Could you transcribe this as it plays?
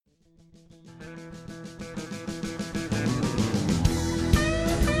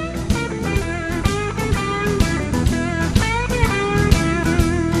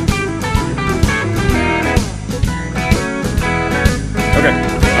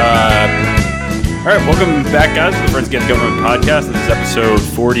All right, welcome back, guys, to the Friends Against Government podcast. This is episode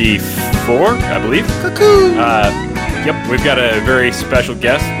 44, I believe. Cuckoo! Yep, we've got a very special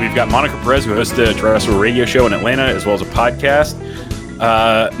guest. We've got Monica Perez, who hosts a terrestrial radio show in Atlanta, as well as a podcast.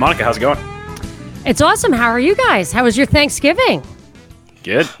 Monica, how's it going? It's awesome. How are you guys? How was your Thanksgiving?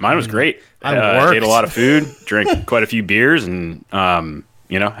 Good. Mine was great. I ate a lot of food, drank quite a few beers, and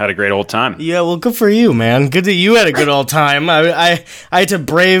had a great old time. Yeah, well, good for you, man. Good that you had a good old time. I had to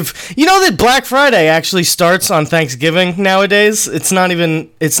brave. You know that Black Friday actually starts on Thanksgiving nowadays. It's not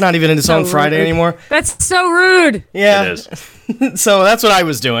even its own Friday anymore. That's so rude. It Yeah, is. So that's what I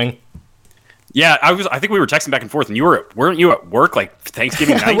was doing. Yeah, I think we were texting back and forth, and weren't you at work like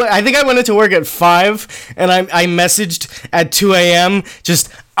Thanksgiving night? I think I went into work at 5, and I messaged at 2 a.m. just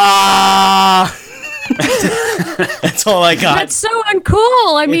That's all I got. That's so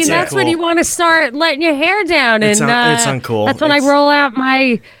uncool. I mean, that's uncool. when you want to start letting your hair down, It's and uncool. That's when I roll out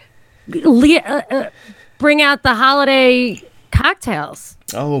my bring out the holiday cocktails.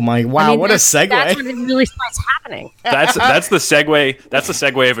 Oh my! Wow, I mean, what a segue! That's when it really starts happening. That's the segue. That's the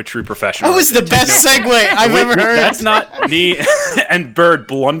segue of a true professional. That was the best segue I've ever heard. That's not me and Bird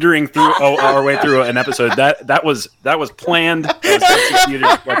blundering through our way through an episode. That was planned. That was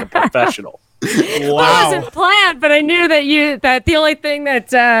executed like a professional. Wow. Well, it wasn't planned, but I knew that the only thing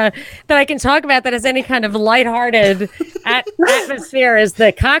that I can talk about that has any kind of lighthearted atmosphere is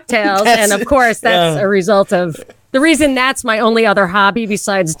the cocktails, and of course that's a result of the reason that's my only other hobby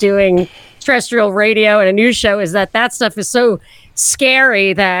besides doing terrestrial radio and a news show is that stuff is so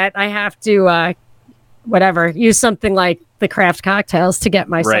scary that I have to use something like the craft cocktails to get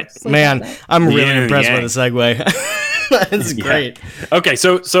myself. Right, man, I'm really impressed by the segue. That's great. Okay,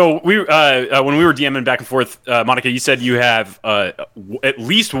 so we when we were DMing back and forth, Monica, you said you have at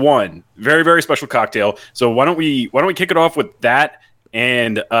least one very, very special cocktail. So why don't we kick it off with that,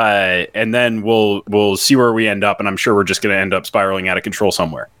 and then we'll see where we end up, and I'm sure we're just going to end up spiraling out of control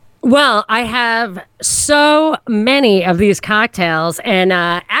somewhere. Well, I have so many of these cocktails, and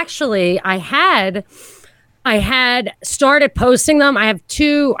actually, I had started posting them. I have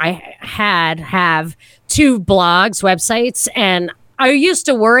two blogs, websites, and I used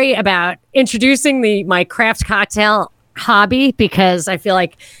to worry about introducing my craft cocktail hobby because I feel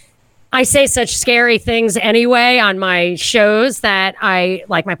like I say such scary things anyway on my shows that I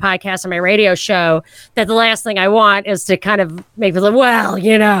like my podcast and my radio show that the last thing I want is to kind of make people, well,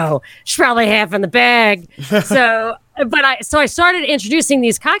 she's probably half in the bag. So I started introducing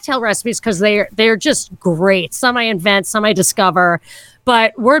these cocktail recipes because they're just great. Some I invent, some I discover.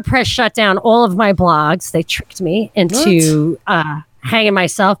 But WordPress shut down all of my blogs. They tricked me into hanging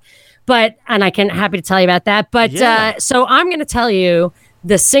myself. And I can happy to tell you about that. But so I'm going to tell you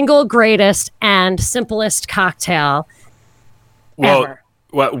the single greatest and simplest cocktail ever.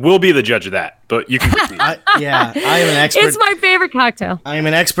 Well, we'll be the judge of that, but you can. I am an expert. It's my favorite cocktail. I am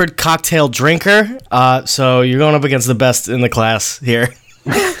an expert cocktail drinker. So you're going up against the best in the class here.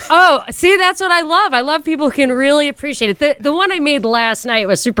 Oh, see, that's what I love. I love people who can really appreciate it. The one I made last night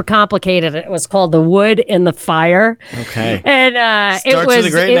was super complicated. It was called the Wood in the Fire. Okay. And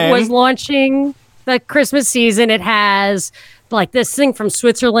it was launching the Christmas season. It has like this thing from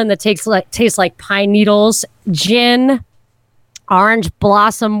Switzerland that tastes like pine needles, gin, orange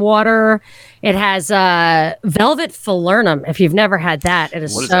blossom water. It has velvet falernum. If you've never had that, it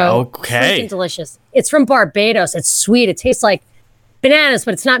is so freaking delicious. It's from Barbados. It's sweet. It tastes like bananas,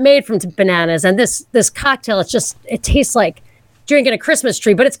 but it's not made from bananas. And this cocktail, it tastes like drinking a Christmas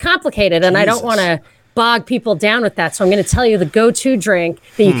tree, but it's complicated, and I don't want to bog people down with that. So I'm going to tell you the go-to drink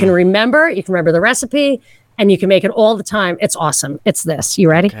that you can remember. You can remember the recipe, and you can make it all the time. It's awesome. It's this. You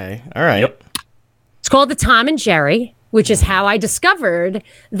ready? Okay. All right. Yep. It's called the Tom and Jerry, which is how I discovered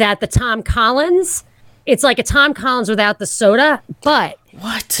that the Tom Collins, it's like a Tom Collins without the soda, but you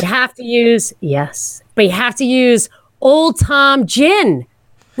have to use Old Tom gin,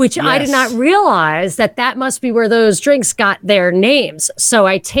 which I did not realize that must be where those drinks got their names. So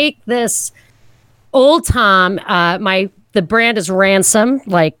I take this Old Tom, the brand is Ransom,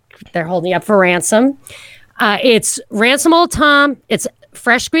 like they're holding up for ransom. It's Ransom Old Tom. It's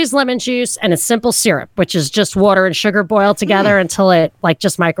fresh squeezed lemon juice and a simple syrup, which is just water and sugar boiled together until it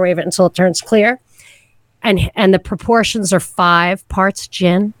just microwave it until it turns clear. And the proportions are 5 parts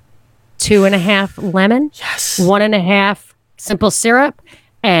gin, 2.5 lemon, 1.5 simple syrup,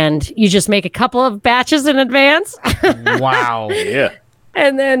 and you just make a couple of batches in advance. Wow. Yeah.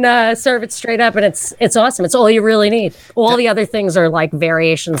 And then serve it straight up, and it's awesome. It's all you really need. All the other things are like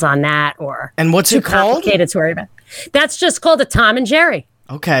variations on that, or and what's too it called? Complicated to worry about. That's just called a Tom and Jerry.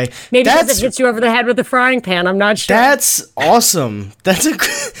 Okay. Maybe because it hits you over the head with a frying pan. I'm not sure. That's awesome. That's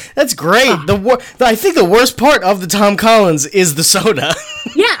great. I think the worst part of the Tom Collins is the soda.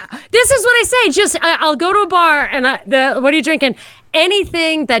 Yeah, this is what I say. Just I'll go to a bar and what are you drinking?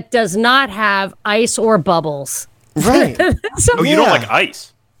 Anything that does not have ice or bubbles. Right. You don't like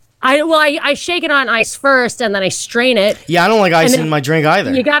ice. I shake it on ice first and then I strain it. Yeah, I don't like ice in my drink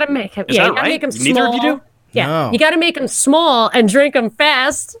either. You gotta make them. Is that right? Make them small. Neither of you do? Yeah, No. You got to make them small and drink them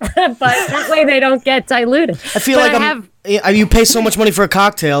fast, but that way they don't get diluted. I feel you pay so much money for a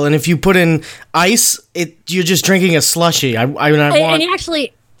cocktail, and if you put in ice, you're just drinking a slushy. And you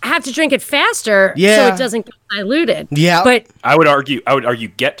actually have to drink it faster, so Yeah. it doesn't get diluted. Yeah, but I would argue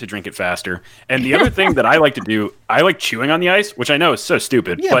get to drink it faster. And the other thing that I like to do, I like chewing on the ice, which I know is so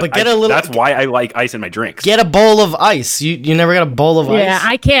stupid. Yeah, but get a little. That's why I like ice in my drinks. Get a bowl of ice. You never got a bowl of ice. Yeah,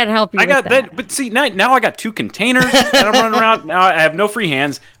 I can't help you. I got with that. But see, now I got 2 containers that I'm running around. Now I have no free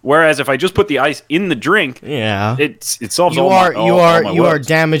hands. Whereas if I just put the ice in the drink, Yeah, it solves you all are my you are all you my are woes.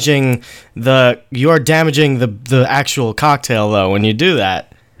 damaging the actual cocktail though when you do that.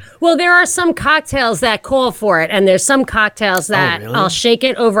 Well, there are some cocktails that call for it, and there's some cocktails that really? I'll shake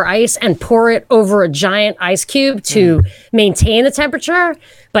it over ice and pour it over a giant ice cube to maintain the temperature,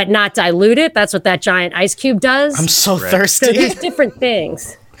 but not dilute it. That's what that giant ice cube does. I'm so So thirsty. there's different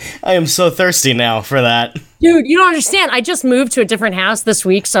things. I am so thirsty now for that. Dude, you don't understand. I just moved to a different house this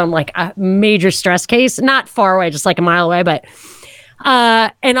week, so I'm like a major stress case. Not far away, just like a mile away, but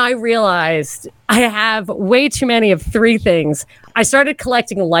and I realized I have way too many of 3 things. I started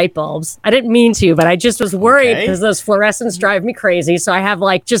collecting light bulbs. I didn't mean to, but I just was worried because those fluorescents drive me crazy. So I have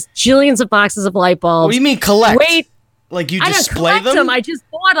like just jillions of boxes of light bulbs. What do you mean collect? Wait, Like you I don't display collect them. I just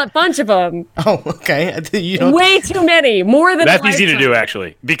bought a bunch of them. Oh, okay. You don't. Way too many. More than That's a easy to lifetime. do,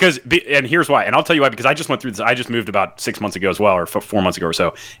 actually, and here's why. And I'll tell you why, because I just went through this. I just moved about 6 months ago as well, or 4 months ago or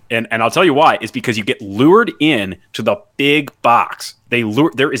so. And I'll tell you why. Is because you get lured in to the big box.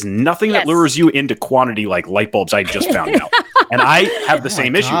 There is nothing that lures you into quantity like light bulbs. I just found out, and I have the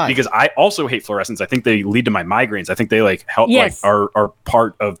same issue because I also hate fluorescents. I think they lead to my migraines. I think they help are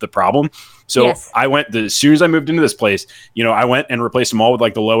part of the problem. So I went as soon as I moved into this place, I went and replaced them all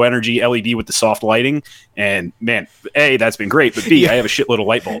with the low energy LED with the soft lighting. And man, A, that's been great. But B, I have a shitload of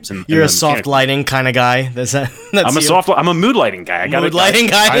light bulbs. And You're a soft lighting kind of guy. I'm a mood lighting guy. Mood lighting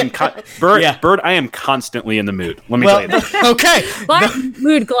guy. Bird, I am constantly in the mood. Let me tell you that. Okay. Well, I have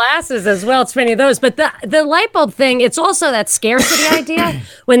mood glasses as well. It's many of those. But the light bulb thing, it's also that scarcity idea.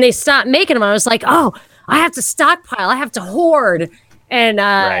 When they stopped making them, I was like, oh, I have to stockpile. I have to hoard. And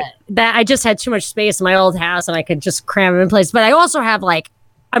that I just had too much space in my old house and I could just cram them in place. But I also have I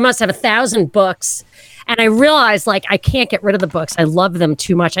must have 1,000 books. And I realized I can't get rid of the books. I love them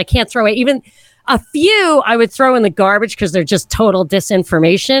too much. I can't throw away. Even a few I would throw in the garbage because they're just total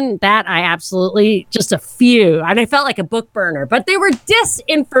disinformation. That I absolutely, just a few. And I felt like a book burner, but they were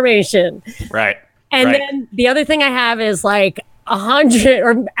disinformation. Right. And then the other thing I have is 100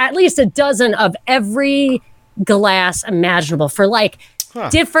 or at least a dozen of every glass imaginable for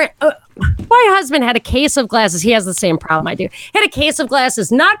different my husband had a case of glasses. He has the same problem I do. He had a case of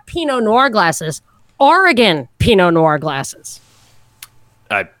glasses, not Pinot Noir glasses, Oregon Pinot Noir glasses.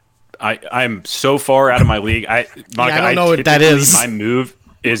 I'm so far out of my league. Monica, I don't know what that is. My move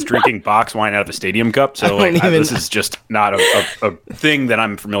is drinking box wine out of a stadium cup. So this is just not a thing that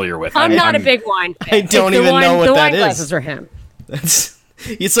I'm familiar with. I'm not a big wine fan. I don't even know what that is. The wine glasses are him.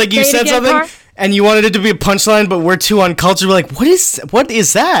 It's like you said something and you wanted it to be a punchline, but we're too uncultured. We're like, what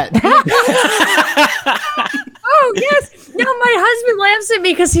is that? Oh, yes. No, my husband laughs at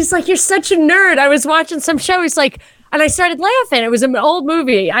me because he's like, you're such a nerd. I was watching some show. He's like, and I started laughing. It was an old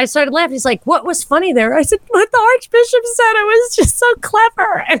movie. I started laughing. He's like, what was funny there? I said, what the Archbishop said. It was just so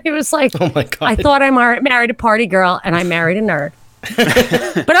clever. And he was like, oh my God. I thought I married a party girl and I married a nerd.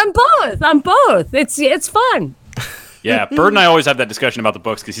 But I'm both. It's fun. Yeah, Bird and I always have that discussion about the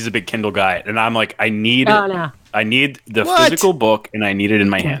books because he's a big Kindle guy, and I'm like, I need the physical book, and I need it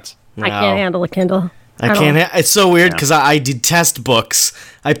in my hands. I can't handle a Kindle. I can't. It's so weird because I detest books.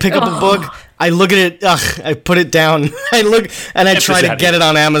 I pick up a book, I look at it, I put it down, I look, and I try to get it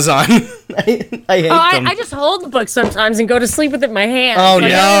on Amazon. I hate them. I just hold the book sometimes and go to sleep with it in my hand. Oh, no!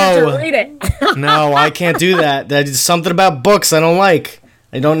 I don't have to read it. No, I can't do that. That is something about books I don't like.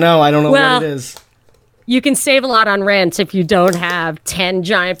 I don't know what it is. You can save a lot on rent if you don't have 10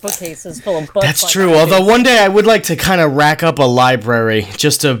 giant bookcases full of books. That's true. Although one day I would like to kind of rack up a library,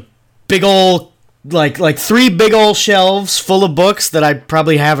 just a big old, like 3 big old shelves full of books that I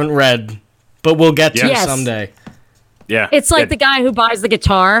probably haven't read, but we'll get to someday. Yeah. It's like the guy who buys the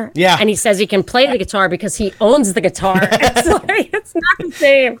guitar. Yeah. And he says he can play the guitar because he owns the guitar. It's not the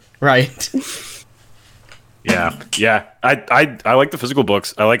same. Right. Yeah. I like the physical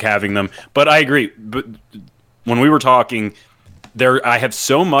books. I like having them. But I agree. But when we were talking, I have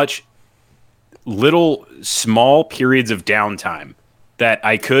so much little small periods of downtime that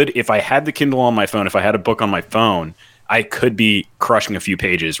I could, if I had the Kindle on my phone, if I had a book on my phone, I could be crushing a few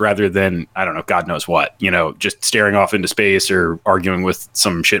pages rather than, I don't know, God knows what, just staring off into space or arguing with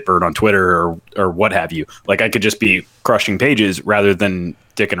some shitbird on Twitter or what have you. Like I could just be crushing pages rather than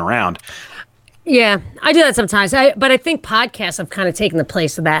dicking around. Yeah, I do that sometimes. But I think podcasts have kind of taken the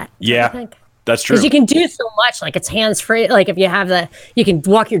place of that. Yeah, that's true. Because you can do so much, like it's hands-free. Like if you have you can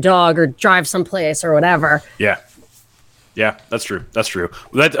walk your dog or drive someplace or whatever. Yeah, that's true.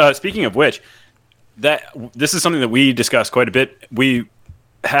 That speaking of which, this is something that we discussed quite a bit. We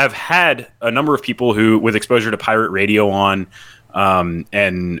have had a number of people who, with exposure to pirate radio on,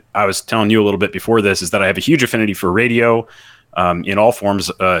 and I was telling you a little bit before this, is that I have a huge affinity for radio in all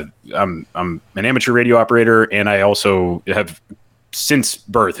forms. I'm an amateur radio operator, and I also have, since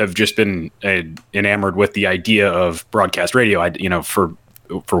birth, have just been enamored with the idea of broadcast radio. For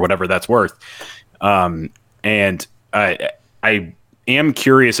whatever that's worth, and I am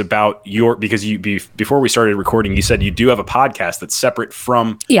curious about because before we started recording, you said you do have a podcast that's separate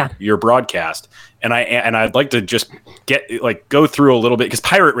from your broadcast, and I'd like to just go through a little bit, because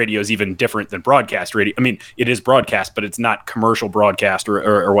pirate radio is even different than broadcast radio. I mean, it is broadcast, but it's not commercial broadcast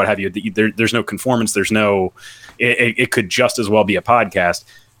or what have you. There's no conformance. There's no. It could just as well be a podcast.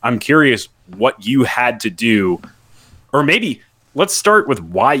 I'm curious what you had to do, or maybe. Let's start with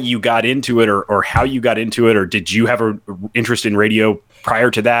why you got into it, or how you got into it, or did you have an interest in radio prior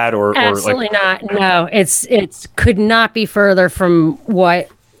to that, or absolutely not? No, it's could not be further from what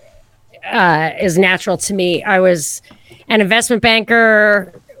is natural to me. I was an investment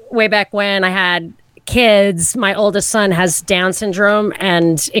banker way back when I had kids. My oldest son has Down syndrome,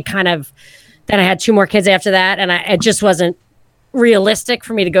 and then I had 2 more kids after that, and it just wasn't realistic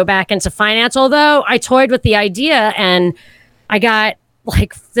for me to go back into finance. Although I toyed with the idea, and I got,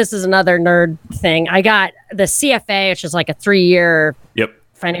 this is another nerd thing. I got the CFA, which is like a 3-year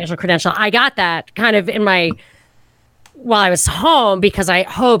financial credential. I got that kind of while I was home, because I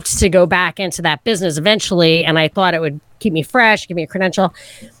hoped to go back into that business eventually. And I thought it would keep me fresh, give me a credential.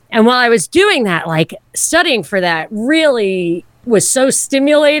 And while I was doing that, studying for that really was so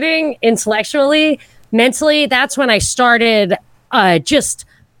stimulating intellectually, mentally. That's when I started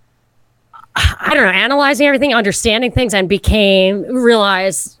analyzing everything, understanding things, and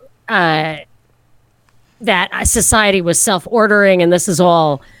realized that society was self-ordering, and this is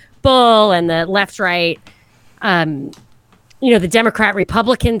all bull, and the left-right, the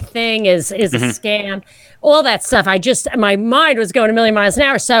Democrat-Republican thing is a scam, all that stuff. My mind was going a million miles an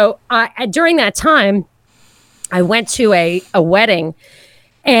hour. So during that time, I went to a wedding,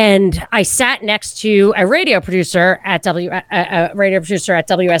 and I sat next to a radio producer at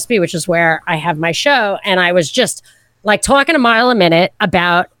WSB, which is where I have my show. And I was just talking a mile a minute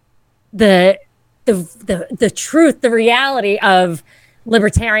about the truth, the reality of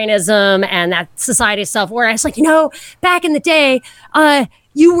libertarianism and that society is self-organized. I was back in the day,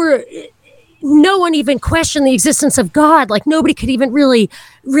 no one even questioned the existence of God. Nobody could even really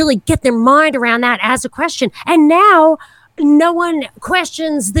get their mind around that as a question. And now, no one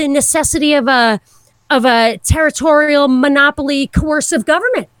questions the necessity of a territorial monopoly coercive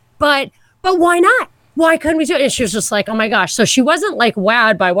government. But why not? Why couldn't we do it? And she was just like, oh my gosh. So she wasn't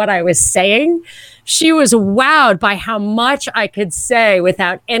wowed by what I was saying. She was wowed by how much I could say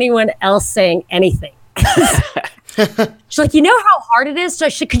without anyone else saying anything. She's like, how hard it is? So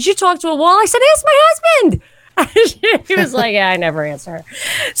could you talk to a wall? I said, ask my husband. He was like, yeah, I never answer her.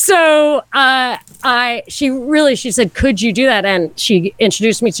 So she said, could you do that? And she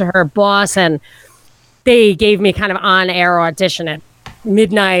introduced me to her boss, and they gave me kind of on-air audition at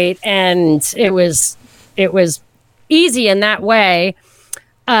midnight, and it was easy in that way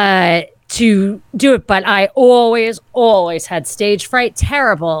to do it. But I always had stage fright,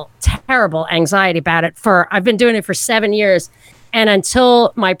 terrible anxiety about it. I've been doing it for 7 years. And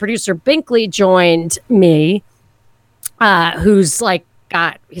until my producer Binkley joined me, who's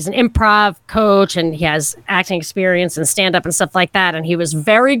he's an improv coach, and he has acting experience and stand-up and stuff like that. And he was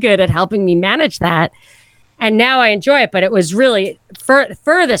very good at helping me manage that. And now I enjoy it, but it was really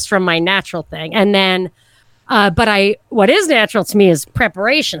furthest from my natural thing. And then, what is natural to me is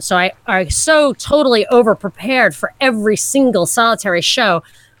preparation. So I so totally over-prepared for every single solitary show.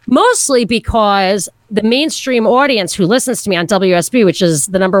 mostly because the mainstream audience who listens to me on WSB, which is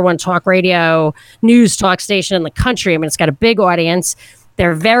the number one talk radio news talk station in the country. I mean, it's got a big audience.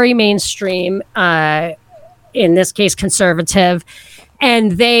 They're very mainstream, in this case, conservative.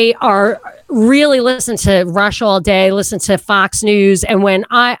 And they are really listen to Rush all day, listen to Fox News. And when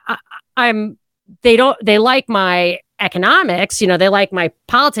they like my economics, they like my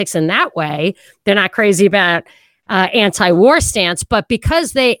politics in that way. They're not crazy about anti-war stance, but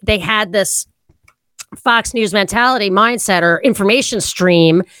because they had this Fox News mentality, mindset, or information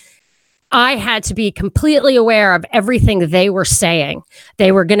stream, I had to be completely aware of everything they were saying.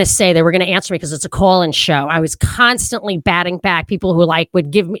 They were going to answer me because it's a call-in show. I was constantly batting back people who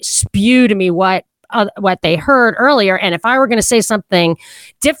would spew to me what they heard earlier. And if I were going to say something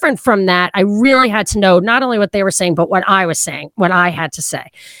different from that, I really had to know not only what they were saying, but what I was saying, what I had to say.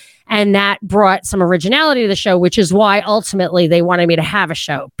 And that brought some originality to the show, which is why ultimately they wanted me to have a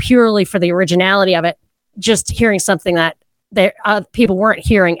show, purely for the originality of it, just hearing something that people weren't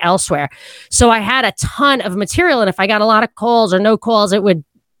hearing elsewhere. So I had a ton of material. And if I got a lot of calls or no calls, it would,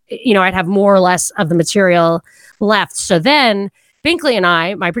 I'd have more or less of the material left. So then Binkley and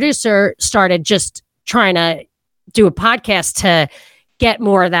I, my producer, started just trying to do a podcast to get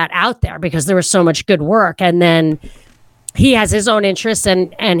more of that out there because there was so much good work. And then he has his own interests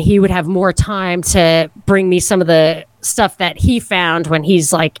and he would have more time to bring me some of the stuff that he found when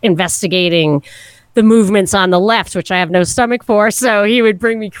he's investigating the movements on the left, which I have no stomach for. So he would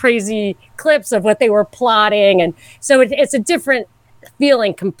bring me crazy clips of what they were plotting. And so it's a different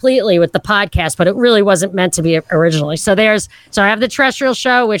feeling completely with the podcast, but it really wasn't meant to be originally. So I have the terrestrial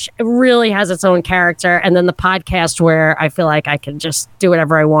show, which really has its own character. And then the podcast where I feel like I can just do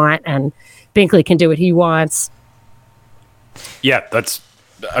whatever I want and Binkley can do what he wants. Yeah, the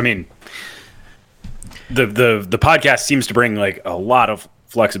podcast seems to bring a lot of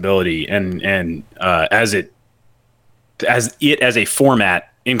flexibility and as a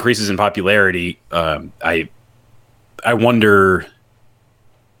format increases in popularity, I wonder,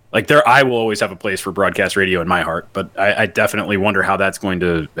 I will always have a place for broadcast radio in my heart, but I definitely wonder how that's going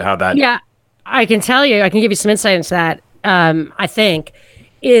to Yeah, I can tell you, I can give you some insight into that. I think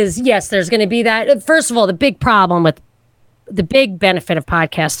is, yes, there's going to be that. First of all, the big benefit of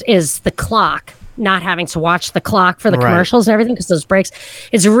podcast is the clock, not having to watch the clock for the commercials and everything, because those breaks,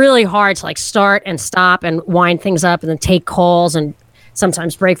 it's really hard to start and stop and wind things up and then take calls and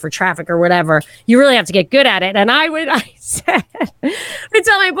sometimes break for traffic or whatever. You really have to get good at it. And I tell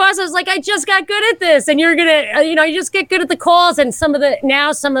my boss, I was like, I just got good at this. And you're going to, you just get good at the calls. And some of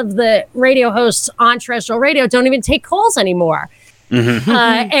the radio hosts on terrestrial radio don't even take calls anymore.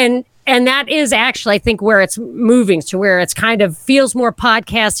 Mm-hmm. And that is actually, I think, where it's moving to, where it's kind of feels more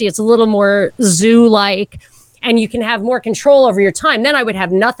podcasty. It's a little more zoo-like, and you can have more control over your time. Then I would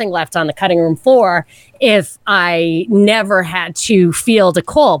have nothing left on the cutting room floor if I never had to field a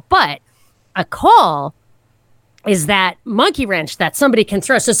call. But a call is that monkey wrench that somebody can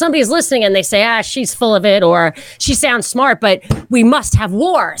throw. So somebody's listening and they say, she's full of it, or she sounds smart, but we must have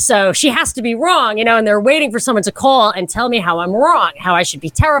war. So she has to be wrong, and they're waiting for someone to call and tell me how I'm wrong, how I should be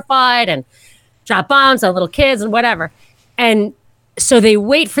terrified and drop bombs on little kids and whatever. And so they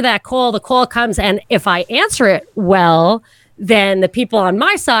wait for that call. The call comes. And if I answer it well, then the people on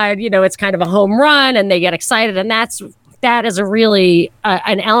my side, it's kind of a home run and they get excited. And that is a really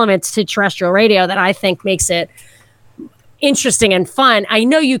an element to terrestrial radio that I think makes it interesting and fun. I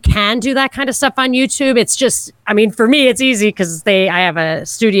know you can do that kind of stuff on YouTube. It's just, for me, it's easy because I have a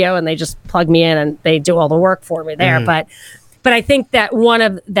studio and they just plug me in and they do all the work for me there. Mm. But I think that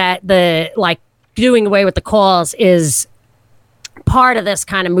the doing away with the calls is part of this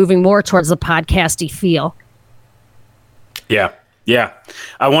kind of moving more towards the podcasty feel. Yeah. Yeah.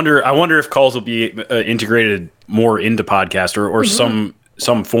 I wonder if calls will be integrated more into podcast or mm-hmm.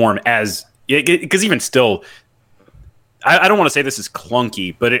 some form, as because even still, I don't want to say this is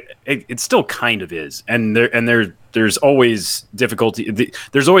clunky, but it still kind of is. And there's always difficulty.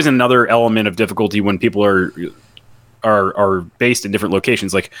 There's always another element of difficulty when people are based in different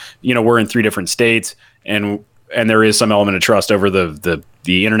locations. We're in 3 different states, and there is some element of trust over the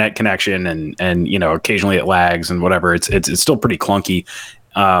internet connection, and occasionally it lags and whatever. It's still pretty clunky.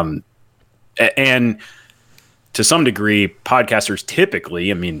 And to some degree, podcasters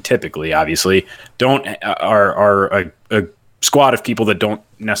typically, obviously, are a squad of people that don't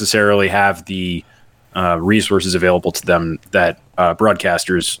necessarily have the resources available to them that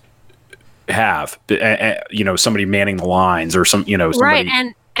broadcasters have. Somebody manning the lines or somebody.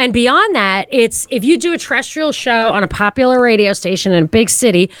 Right, And beyond that, it's if you do a terrestrial show on a popular radio station in a big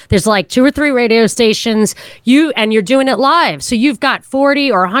city, there's like 2 or 3 radio stations, and you're doing it live. So you've got 40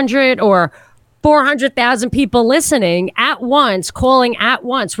 or 100 or 400,000 people listening at once, calling at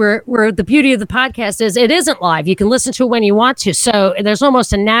once, where the beauty of the podcast is it isn't live. You can listen to it when you want to. So there's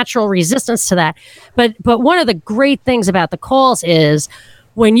almost a natural resistance to that. But one of the great things about the calls is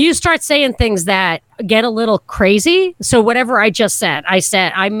when you start saying things that get a little crazy. So whatever I just said,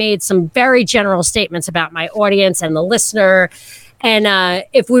 I made some very general statements about my audience and the listener. And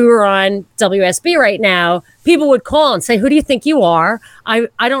if we were on WSB right now, people would call and say, who do you think you are?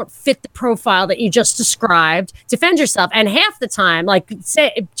 I don't fit the profile that you just described. Defend yourself. And half the time,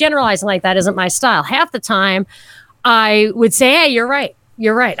 generalizing like that isn't my style. Half the time I would say, hey, you're right.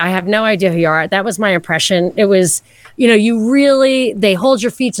 You're right. I have no idea who you are. That was my impression. It was, they hold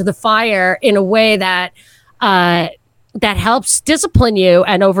your feet to the fire in a way that that helps discipline you.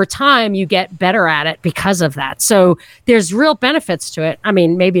 And over time, you get better at it because of that. So there's real benefits to it. I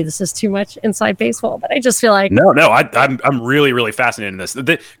mean, maybe this is too much inside baseball, but I just feel like I'm really, really fascinated in this.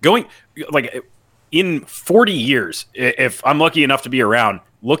 Going like in 40 years, if I'm lucky enough to be around,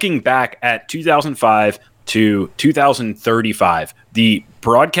 looking back at 2005 to 2035, the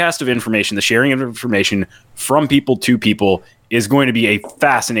broadcast of information, the sharing of information from people to people is going to be a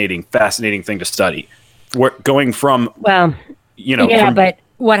fascinating thing to study. We're going from, but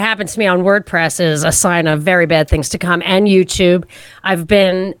what happened to me on WordPress is a sign of very bad things to come. And YouTube, I've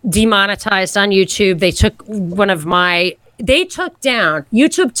been demonetized on YouTube.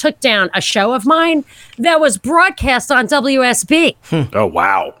 YouTube took down a show of mine that was broadcast on WSB. Oh,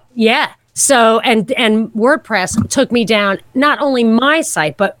 wow. Yeah. So, and WordPress took me down, not only my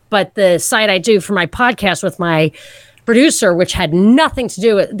site, but the site I do for my podcast with my producer, which had nothing to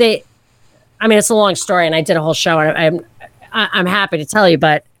do with it's a long story and I did a whole show and I'm happy to tell you,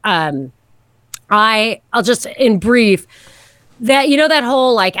 but I'll just in brief that, that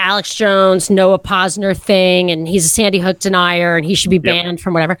whole like Alex Jones, Noah Posner thing, and he's a Sandy Hook denier and he should be banned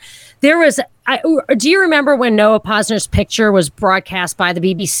from whatever. There was, do you remember when Noah Posner's picture was broadcast by the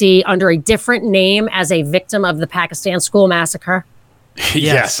BBC under a different name as a victim of the Pakistan school massacre?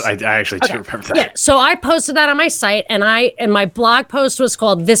 Yes, I actually do remember that. Yeah, so I posted that on my site, and my blog post was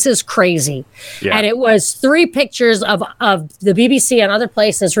called "This is Crazy," and it was 3 pictures of the BBC and other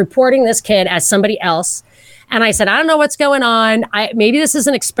places reporting this kid as somebody else. And I said, I don't know what's going on. Maybe this is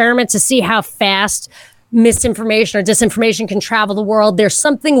an experiment to see how fast misinformation or disinformation can travel the world. There's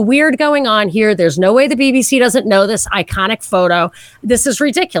something weird going on here. There's no way the BBC doesn't know this iconic photo. This is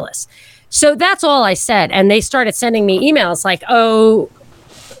ridiculous. So that's all I said. And they started sending me emails like, oh,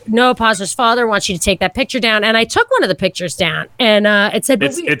 Noah Posner's father wants you to take that picture down. And I took one of the pictures down and it said,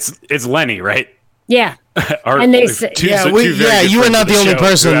 it's Lenny, right? Yeah. And they say, you are not the only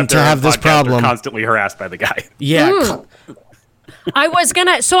person to have this problem. Constantly harassed by the guy. Yeah. I was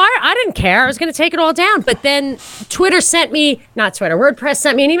gonna, so I didn't care. I was gonna take it all down. But then WordPress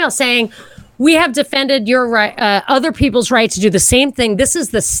sent me an email saying, we have defended your right, other people's right to do the same thing. This is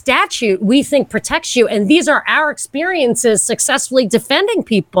the statute we think protects you. And these are our experiences successfully defending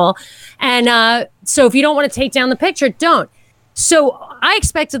people. And so if you don't want to take down the picture, don't. So I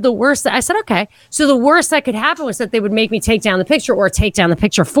expected the worst. I said, okay. So the worst that could happen was that they would make me take down the picture or take down the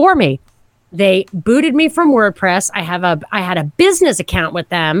picture for me. They booted me from WordPress. I had a business account with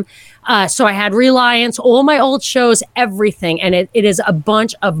them. So I had Reliance, all my old shows, everything. And it is a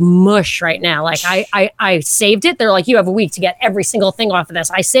bunch of mush right now. Like I saved it. They're like, you have a week to get every single thing off of this.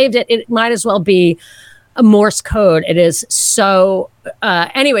 I saved it. It might as well be a Morse code. It is so,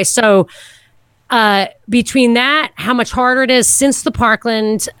 anyway, so between that, how much harder it is since the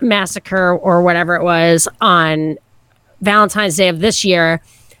Parkland massacre or whatever it was on Valentine's Day of this year,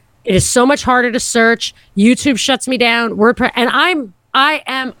 it is so much harder to search. YouTube shuts me down. WordPress, and I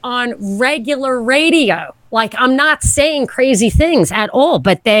am on regular radio. Like I'm not saying crazy things at all,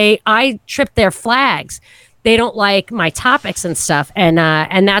 but I trip their flags. They don't like my topics and stuff, and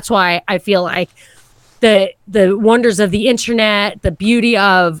that's why I feel like the wonders of the internet, the beauty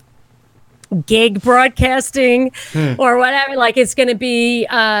of gig broadcasting or whatever. Like it's going to be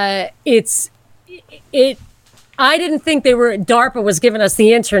I didn't think DARPA was giving us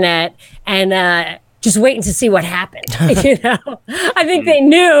the internet and just waiting to see what happened. I think they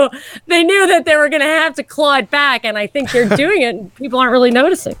knew that they were going to have to claw it back, and I think they're doing it. And people aren't really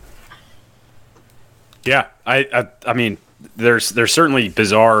noticing. Yeah, I mean, there's certainly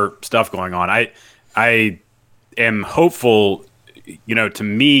bizarre stuff going on. I am hopeful. To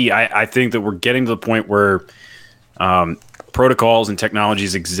me, I think that we're getting to the point where protocols and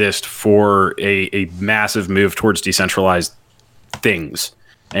technologies exist for a massive move towards decentralized things.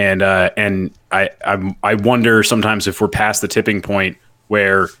 And I wonder sometimes if we're past the tipping point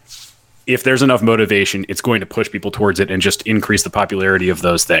where if there's enough motivation, it's going to push people towards it and just increase the popularity of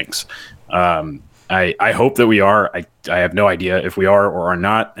those things. I hope that we are. I have no idea if we are or are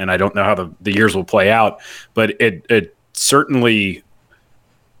not, and I don't know how the years will play out. But it certainly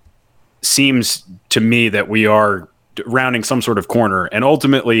seems to me that we are rounding some sort of corner. And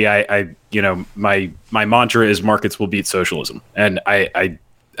ultimately, my mantra is markets will beat socialism, and I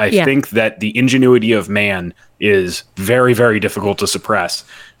think that the ingenuity of man is very, very difficult to suppress.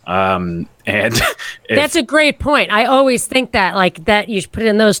 And that's a great point. I always think that, like, that you should put it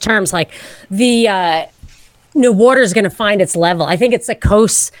in those terms, like the water is going to find its level. I think it's the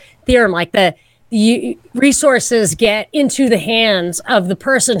Coase theorem, like the resources get into the hands of the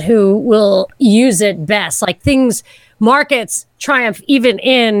person who will use it best. Like markets triumph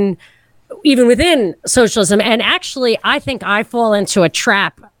even within socialism. And actually, I think I fall into a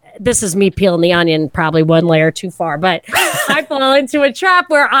trap. This is me peeling the onion probably one layer too far, but I fall into a trap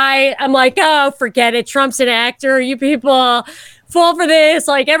where I'm like, oh, forget it. Trump's an actor. You people fall for this.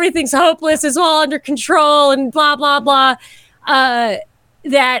 Like, everything's hopeless. It's all under control and blah, blah, blah.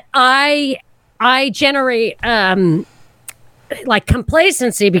 That I generate like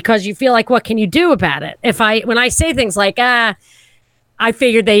complacency, because you feel like, what can you do about it? When I say things like, I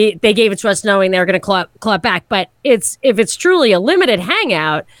figured they gave it to us knowing they were going to claw it back. But if it's truly a limited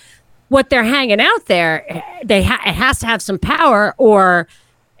hangout, what they're hanging out there, it has to have some power, or,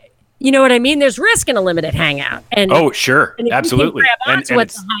 you know what I mean? There's risk in a limited hangout. And sure, and absolutely. And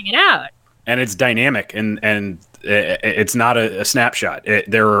what's hanging out, and it's dynamic, and it's not a snapshot.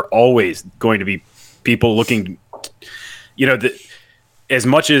 There are always going to be people looking. As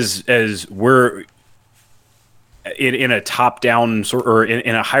much as we're in a top-down sort, or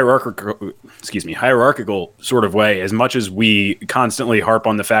in a hierarchical sort of way, as much as we constantly harp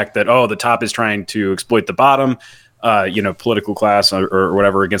on the fact that, the top is trying to exploit the bottom, political class or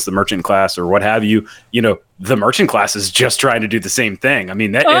whatever, against the merchant class or what have you, the merchant class is just trying to do the same thing. I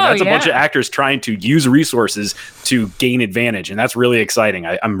mean, that's a bunch of actors trying to use resources to gain advantage. And that's really exciting.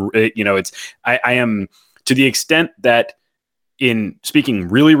 I am, to the extent that, in speaking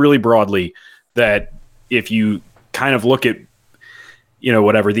really, really broadly, that if you kind of look at,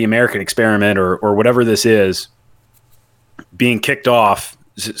 whatever the American experiment or whatever this is being kicked off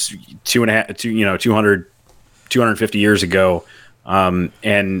 250 years ago,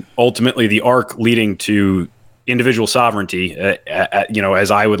 and ultimately the arc leading to individual sovereignty, as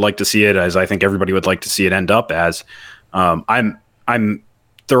I would like to see it, as I think everybody would like to see it end up as, I'm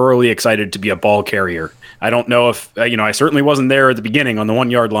thoroughly excited to be a ball carrier. I don't know if I certainly wasn't there at the beginning on the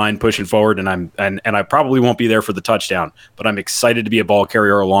 1 yard line pushing forward, and I probably won't be there for the touchdown, but I'm excited to be a ball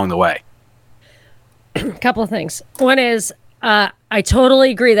carrier along the way. A couple of things. One is, I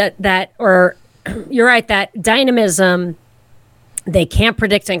totally agree that or you're right, that dynamism, they can't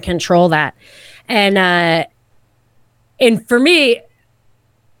predict and control that. And for me,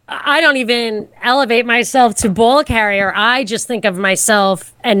 I don't even elevate myself to ball carrier. I just think of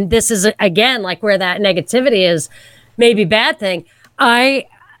myself, and this is, again, like where that negativity is maybe bad thing.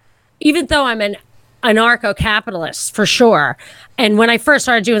 Even though I'm an anarcho-capitalist for sure, and when I first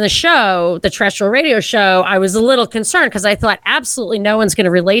started doing the show, the terrestrial radio show, I was a little concerned because I thought absolutely no one's going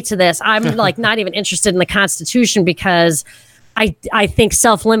to relate to this. I'm like not even interested in the Constitution, because I think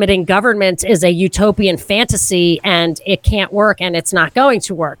self-limiting government is a utopian fantasy and it can't work, and it's not going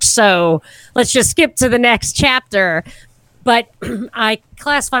to work. So let's just skip to the next chapter. But I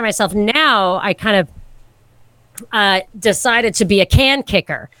classify myself now, I kind of decided to be a can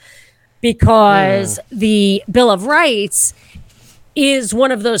kicker, because the Bill of Rights is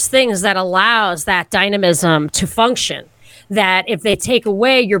one of those things that allows that dynamism to function. That if they take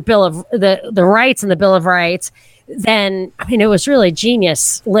away your Bill of the rights and the Bill of Rights, then, it was really a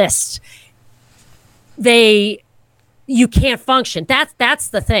genius list. You can't function. That's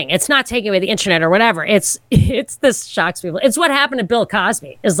the thing. It's not taking away the internet or whatever. It's this shocks people. It's what happened to Bill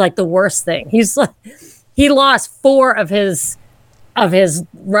Cosby is like the worst thing. He lost 4 of his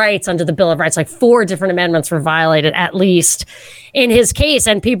rights under the Bill of Rights. Like 4 different amendments were violated, at least in his case.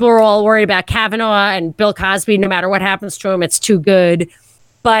 And people are all worried about Kavanaugh and Bill Cosby. No matter what happens to him, it's too good.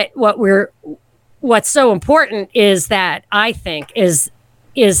 But what's so important is that, I think, is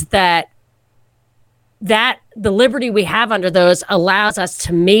that the liberty we have under those allows us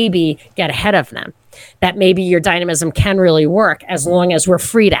to maybe get ahead of them. That maybe your dynamism can really work as long as we're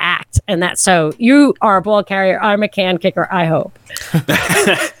free to act. And so you are a ball carrier, I'm a can kicker, I hope.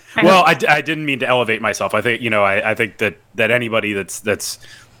 Well, I didn't mean to elevate myself. I think, I think that anybody that's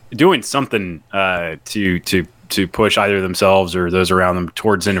doing something to to push either themselves or those around them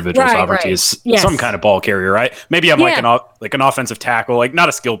towards individual sovereignty is some kind of ball carrier, right? Maybe I'm like an offensive tackle, like not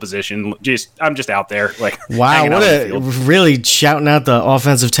a skill position. I'm just out there, like wow, what a really shouting out the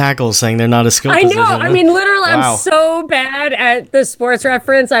offensive tackle, saying they're not a skill position. I know. I mean, literally, I'm so bad at the sports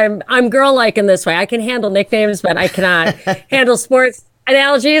reference. I'm girl-like in this way. I can handle nicknames, but I cannot handle sports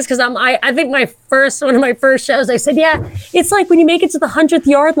analogies because I think one of my first shows I said, it's like when you make it to the 100th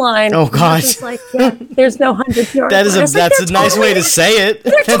yard line. Oh gosh, it's like there's no 100th yard line. That's a totally nice way to say it.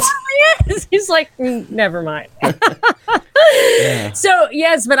 There totally is. He's like, never mind. So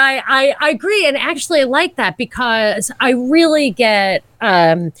yes, but I agree, and actually I like that because I really get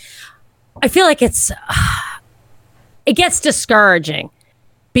I feel like it gets discouraging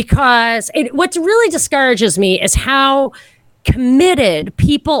because what really discourages me is how committed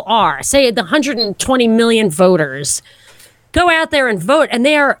people are. Say the 120 million voters go out there and vote, and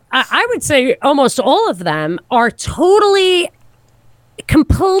they are, I would say almost all of them are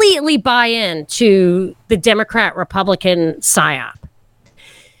completely buy in to the Democrat-Republican psyop.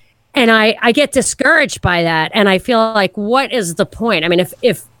 And I get discouraged by that, and I feel like, what is the point? I mean,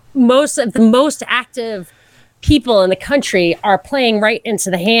 if most of the most active people in the country are playing right into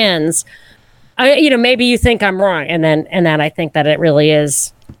the hands, maybe you think I'm wrong, and then I think that it really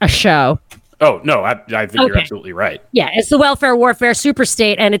is a show. Oh no, I think you're absolutely right. Yeah, it's the welfare warfare super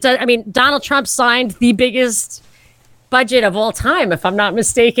state, and it does. I mean, Donald Trump signed the biggest budget of all time, if I'm not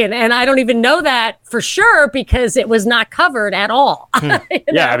mistaken, and I don't even know that for sure because it was not covered at all.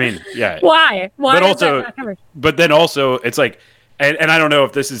 Yeah, I mean, yeah. Why? But is that not covered? But then also, it's like. And I don't know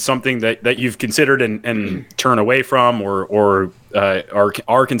if this is something that you've considered and turn away from or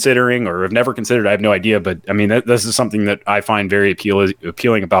are considering or have never considered. I have no idea. But I mean, this is something that I find very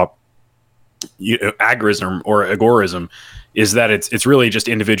appealing about agorism or agorism is that it's really just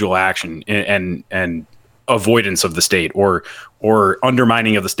individual action and avoidance of the state or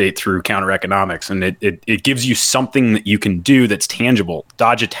undermining of the state through counter economics. And it gives you something that you can do that's tangible,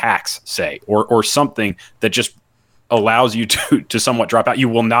 dodge a tax, say, or something that just allows you to somewhat drop out. You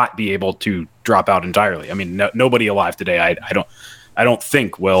will not be able to drop out entirely. I mean, nobody alive today, I don't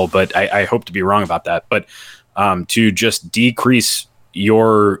think will, but I hope to be wrong about that. But to just decrease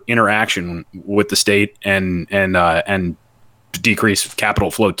your interaction with the state and decrease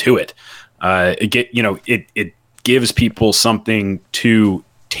capital flow to it, it gives people something to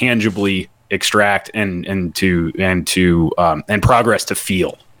tangibly extract and progress to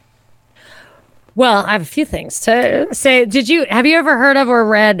feel. Well, I have a few things to say. Have you ever heard of or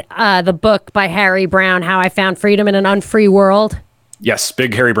read the book by Harry Brown, How I Found Freedom in an Unfree World? Yes,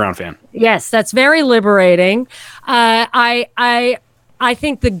 big Harry Brown fan. Yes, that's very liberating. I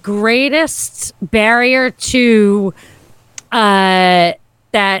think the greatest barrier to that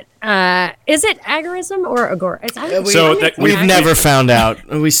is it agorism or agorism? So we've never found out.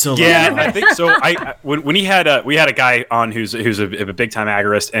 We still don't know. I think so. When we had a guy on who's a big time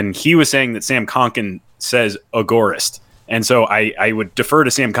agorist, and he was saying that Sam Konkin says agorist, and so I would defer to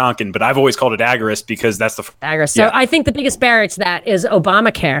Sam Konkin, but I've always called it agorist because that's the agorist. So I think the biggest barrier to that is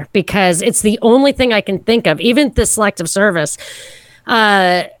Obamacare because it's the only thing I can think of. Even the selective service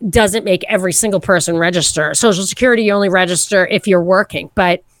doesn't make every single person register. Social Security, you only register if you're working,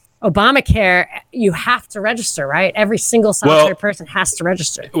 but Obamacare, you have to register, right? Every single solitary person has to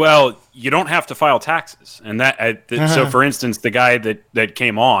register. Well, you don't have to file taxes, and so for instance, the guy that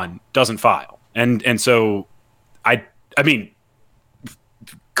came on doesn't file, and so I mean,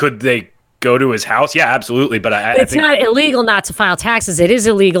 could they go to his house? Yeah, absolutely. But it's not illegal not to file taxes. It is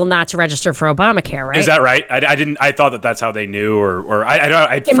illegal not to register for Obamacare, right? Is that right? I didn't. I thought that's how they knew, or I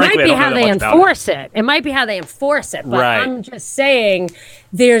don't. It might be how they enforce it. It might be how they enforce it. But right. I'm just saying,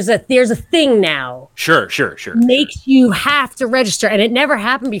 there's a thing now. Sure. Makes you have to register, and it never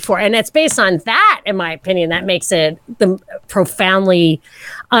happened before. And it's based on that, in my opinion, that makes it profoundly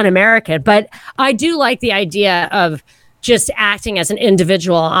un-American. But I do like the idea of just acting as an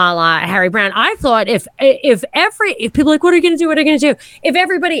individual, a la Harry Brown. I thought if people are like, what are you going to do? What are you going to do? If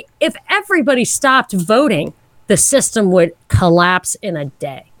everybody stopped voting, the system would collapse in a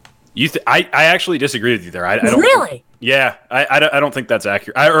day. I actually disagree with you there. I don't really. Yeah, I don't think that's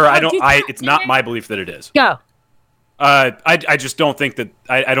accurate. It's not my belief that it is. Go. I just don't think that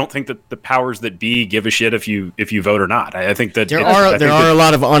I don't think that the powers that be give a shit if you vote or not. I think that there are a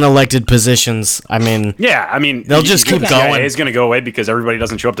lot of unelected positions. I mean, they'll just keep going. It's going to go away because everybody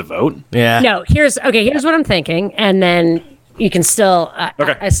doesn't show up to vote. Yeah. No. Here's what I'm thinking, and then you can still.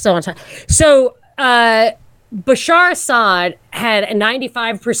 Okay. I still want to. So Bashar Assad had a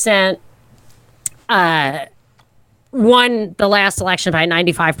 95% won the last election by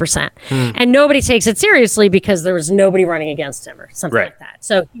 95%. And nobody takes it seriously because there was nobody running against him or something like that.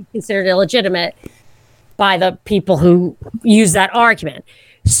 So he's considered illegitimate by the people who use that argument.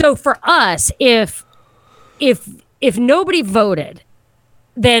 So for us, if nobody voted,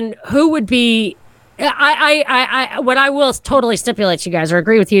 then who would be? What I will totally stipulate to you guys or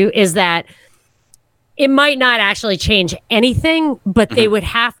agree with you is that it might not actually change anything, but they would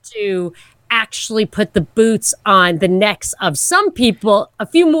have to actually put the boots on the necks of some people, a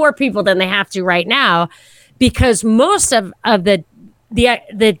few more people than they have to right now, because most of the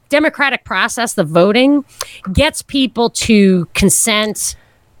democratic process, the voting, gets people to consent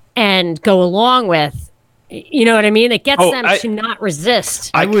and go along with. You know what I mean? It gets them to not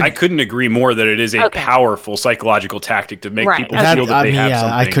resist. I couldn't agree more that it is a powerful psychological tactic to make people feel that they have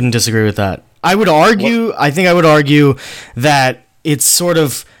something. I couldn't disagree with that. I would argue that it's sort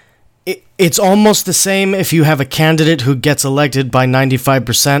of, it's almost the same if you have a candidate who gets elected by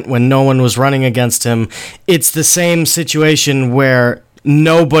 95% when no one was running against him. It's the same situation where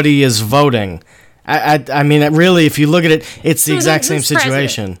nobody is voting. I mean, really, if you look at it, it's the exact same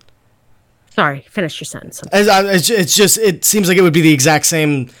situation. Sorry, finish your sentence. It seems like it would be the exact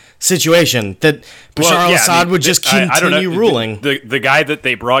same situation that Bashar al-Assad would just continue ruling. The guy that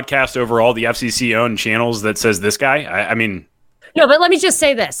they broadcast over all the FCC-owned channels that says this guy, I mean... No, but let me just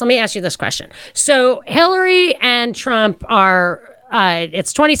say this. Let me ask you this question. So Hillary and Trump are,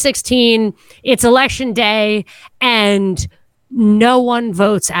 it's 2016, it's election day, and no one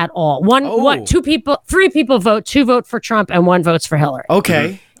votes at all. Three people vote, 2 vote for Trump, and 1 votes for Hillary.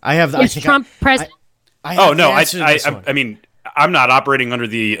 Okay. I have. Is Trump president? I mean, I'm not operating under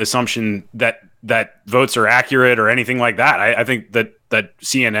the assumption that votes are accurate or anything like that. I think that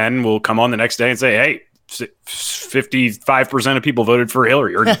CNN will come on the next day and say, "Hey, 55% of people voted for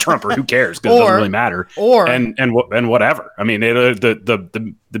Hillary or Trump, or who cares? Because it doesn't really matter." And whatever. I mean,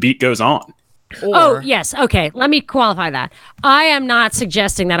 the beat goes on. Yes. Okay. Let me qualify that. I am not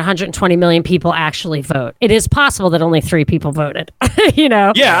suggesting that 120 million people actually vote. It is possible that only 3 people voted.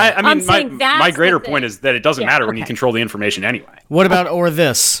 Yeah. I mean, my greater point is that it doesn't matter when you control the information anyway. What about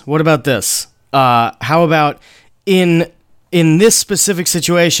this? What about this? How about in this specific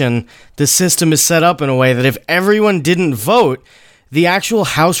situation, the system is set up in a way that if everyone didn't vote, the actual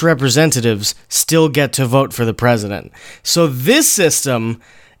House representatives still get to vote for the president. So this system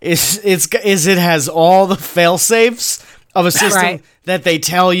it has all the fail-safes of a system that they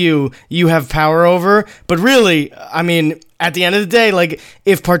tell you have power over, but really, I mean, at the end of the day, like,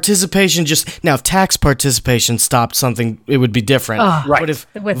 if tax participation stopped something, it would be different. But if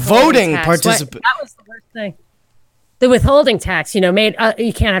voting participation, that was the worst thing. The withholding tax, made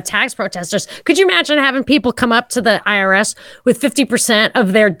you can't have tax protesters. Could you imagine having people come up to the IRS with 50%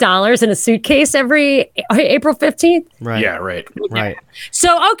 of their dollars in a suitcase every April 15th? Right. Yeah. Right. Right.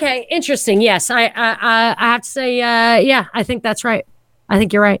 So, okay, interesting. Yes, I have to say, I think that's right. I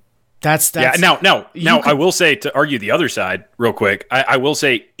think you're right. That's Now, I will say, to argue the other side real quick, I will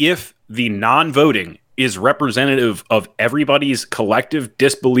say, if the non-voting is representative of everybody's collective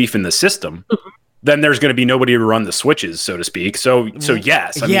disbelief in the system, then there's going to be nobody to run the switches, so to speak. So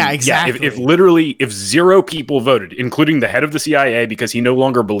yes. I mean, exactly. If 0 people voted, including the head of the CIA, because he no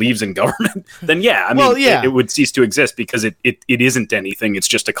longer believes in government, then it would cease to exist, because it isn't anything. It's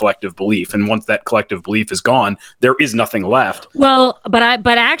just a collective belief. And once that collective belief is gone, there is nothing left. Well, but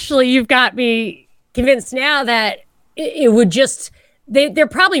actually you've got me convinced now that it would just, they're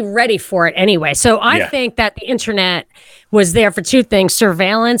probably ready for it anyway. So I think that the internet was there for 2 things: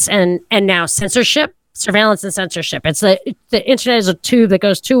 surveillance and now censorship. Surveillance and censorship. It's the internet is a tube that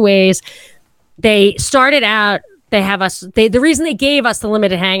goes 2 ways. They started out. They have us. The reason they gave us the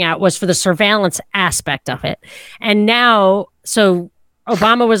limited hangout was for the surveillance aspect of it. And now, so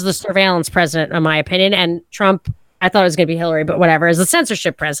Obama was the surveillance president, in my opinion, and Trump, I thought it was going to be Hillary, but whatever, is the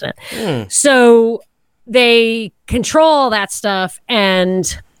censorship president. So they control that stuff, and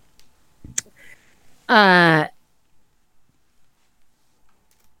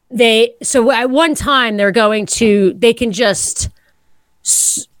so at one time they can just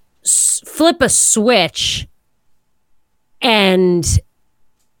flip a switch, and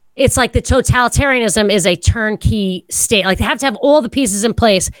it's like the totalitarianism is a turnkey state. Like, they have to have all the pieces in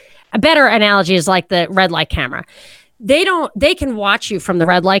place. A better analogy is like the red light camera. They can watch you from the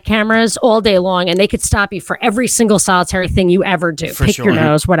red light cameras all day long, and they could stop you for every single solitary thing you ever do. Pick your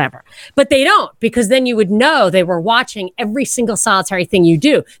nose, whatever. But they don't, because then you would know they were watching every single solitary thing you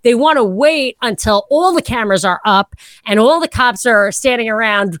do. They want to wait until all the cameras are up and all the cops are standing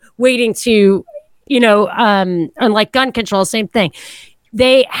around waiting to, unlike gun control, same thing.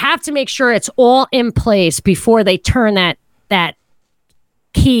 they have to make sure it's all in place before they turn that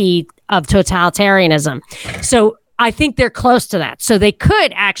key of totalitarianism. So I think they're close to that. So they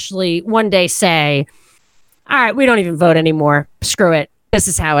could actually one day say, all right, we don't even vote anymore. Screw it. This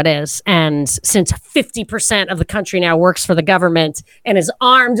is how it is. And since 50% of the country now works for the government and is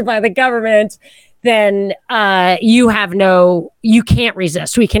armed by the government, then you can't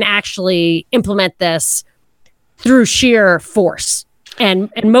resist. We can actually implement this through sheer force.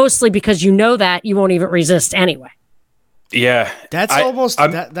 And mostly because you know that, you won't even resist anyway. Yeah. That's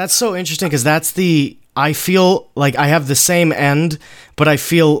that's so interesting because I feel like I have the same end, but I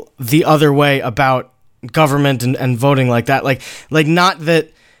feel the other way about government and voting like that. Like not that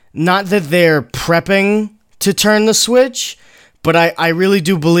they're prepping to turn the switch, but I really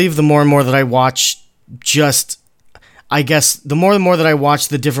do believe the more and more that I watch the more and more that I watch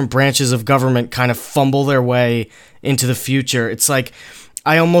the different branches of government kind of fumble their way into the future, it's like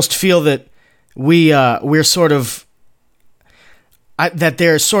I almost feel that we're sort of that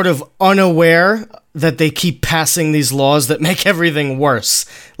they're sort of unaware that they keep passing these laws that make everything worse.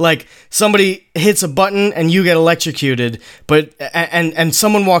 Like somebody hits a button and you get electrocuted, but and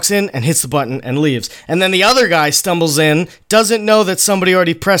someone walks in and hits the button and leaves. And then the other guy stumbles in, doesn't know that somebody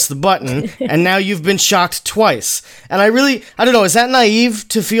already pressed the button, and now you've been shocked twice. And I don't know, is that naive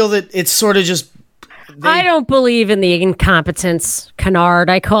to feel that it's sort of just I don't believe in the incompetence canard,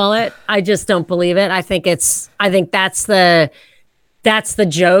 I call it. I just don't believe it. I think that's the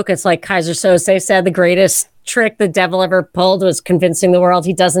joke. It's like Kaiser Sose said, the greatest trick the devil ever pulled was convincing the world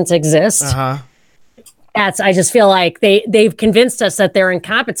he doesn't exist. Uh-huh. I just feel like they've convinced us that they're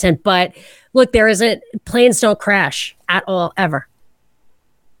incompetent, but look, planes don't crash at all, ever.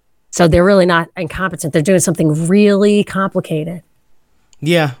 So they're really not incompetent. They're doing something really complicated.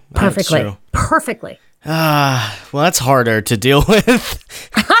 Yeah. Perfectly. Perfectly. Well, that's harder to deal with.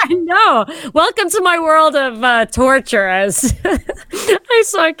 I know. Welcome to my world of torture. As I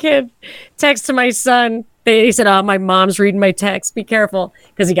saw a kid text to my son. He said, "Oh, my mom's reading my text. Be careful,"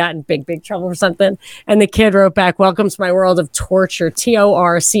 because he got in big trouble for something. And the kid wrote back, "Welcome to my world of torture.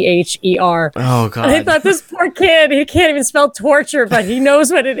 TORCHER." Oh God! And I thought, this poor kid, he can't even spell torture, but he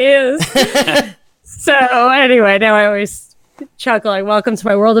knows what it is. So anyway, now I always chuckle like, welcome to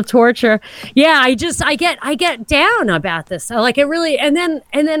my world of torture. Yeah, I get down about this. So like it really, and then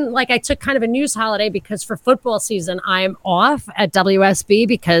like I took kind of a news holiday because for football season I'm off at WSB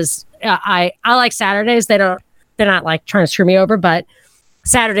because I like Saturdays. They're not like trying to screw me over, but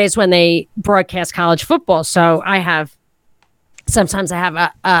Saturdays when they broadcast college football. So sometimes I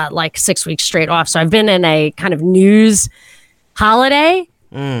have a like 6 weeks straight off. So I've been in a kind of news holiday,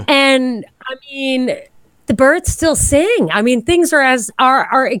 and I mean, the birds still sing. I mean, things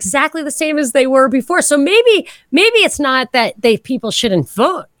are exactly the same as they were before. So maybe it's not that people shouldn't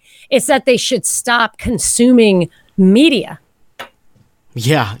vote. It's that they should stop consuming media.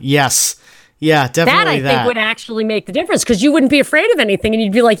 Yeah. Yes. Yeah, definitely that. I think would actually make the difference because you wouldn't be afraid of anything and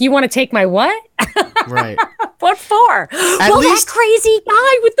you'd be like, you want to take my what? Right. What for? That crazy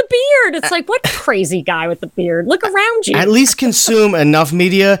guy with the beard. It's like, what crazy guy with the beard? Look around you. At least consume enough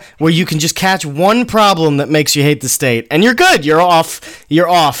media where you can just catch one problem that makes you hate the state, and you're good. You're off. You're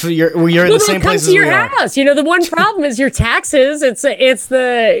in the same place as we are. Your house. You know, the one problem is your taxes. It's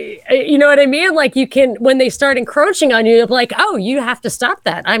the, you know what I mean? Like you can, when they start encroaching on you, you're like, oh, you have to stop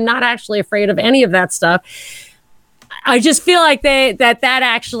that. I'm not actually afraid of any of that stuff. I just feel like that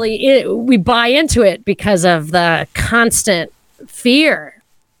actually we buy into it because of the constant fear.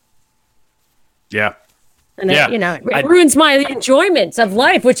 Yeah. And it ruins my enjoyment of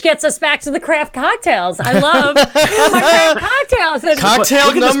life, which gets us back to the craft cocktails. I love my craft cocktails. And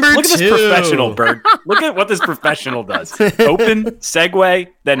Cocktail number 2. Look at this professional, Bird. Look at what this professional does. Open, segue,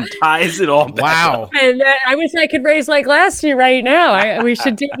 then ties it all back. Wow. Up. And I wish I could raise my glass to you right now. We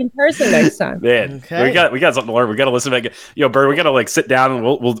should do it in person next time. Man, okay. we got something to learn. We got to listen back. Bird, we got to like sit down and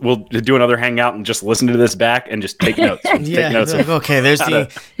we'll do another hangout and just listen to this back and just take notes. Yeah. Take notes. Like, okay.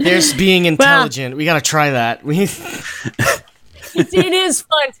 There's being intelligent. We got to try that. It is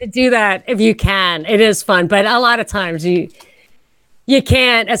fun to do that if you can. It is fun, but a lot of times you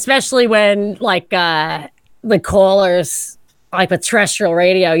can't, especially when like the callers, like with terrestrial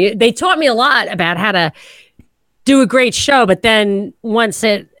radio. They taught me a lot about how to do a great show, but then once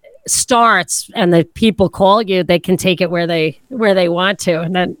it starts and the people call you, they can take it where they want to,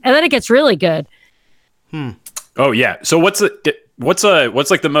 and then it gets really good. Oh yeah. So what's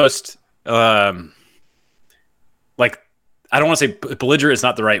like the most like, I don't want to say belligerent is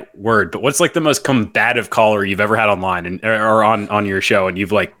not the right word, but what's like the most combative caller you've ever had online or on your show and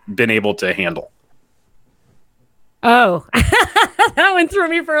you've like been able to handle? Oh, that one threw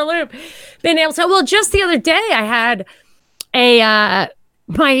me for a loop. Being able to, well, just the other day I had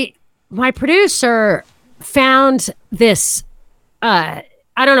my producer found this. I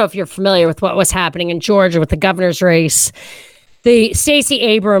don't know if you're familiar with what was happening in Georgia with the governor's race. The Stacey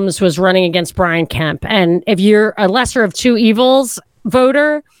Abrams was running against Brian Kemp, and if you're a lesser of two evils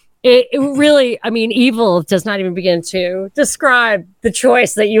voter, it really, I mean, evil does not even begin to describe the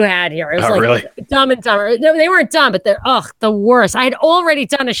choice that you had here. It was really? Dumb and dumber. No, they weren't dumb, but they're the worst. I had already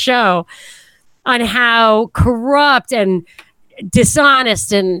done a show on how corrupt and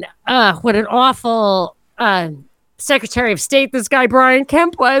dishonest and what an awful Secretary of State this guy Brian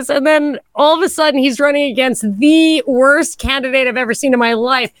Kemp was, and then all of a sudden he's running against the worst candidate I've ever seen in my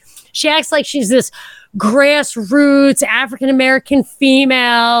life. She acts like she's this grassroots African-American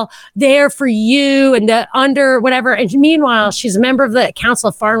female there for you and the under whatever. And meanwhile, she's a member of the Council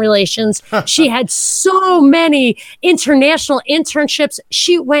of Foreign Relations. She had so many international internships.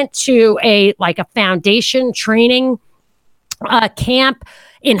 She went to a foundation training camp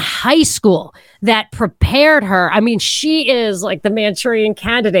in high school that prepared her. I mean, she is like the Manchurian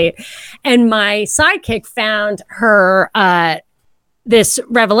candidate. And my sidekick found her this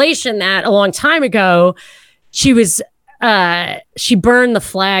revelation that a long time ago, she burned the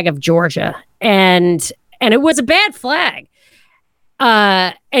flag of Georgia, and it was a bad flag.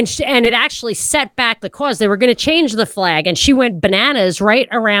 And it actually set back the cause. They were going to change the flag, and she went bananas right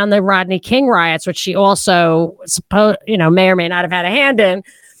around the Rodney King riots, which she also may or may not have had a hand in.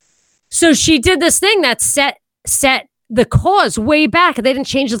 So she did this thing that set the cause way back. They didn't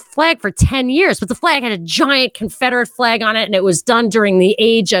change the flag for 10 years, but the flag had a giant Confederate flag on it, and it was done during the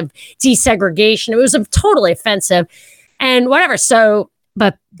age of desegregation. It was totally offensive and whatever. So,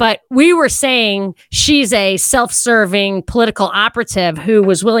 but we were saying she's a self-serving political operative who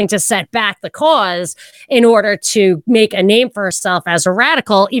was willing to set back the cause in order to make a name for herself as a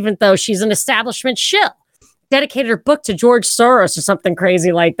radical, even though she's an establishment shill. Dedicated her book to George Soros or something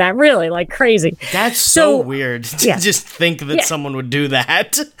crazy like that. Really, like crazy. That's so weird to just think that someone would do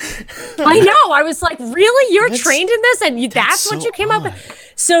that. I know. I was like, really? You're trained in this? And that's what you came up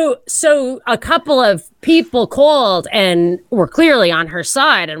with? So a couple of people called and were clearly on her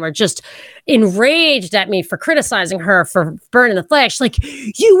side and were just enraged at me for criticizing her for burning the flag. She's like,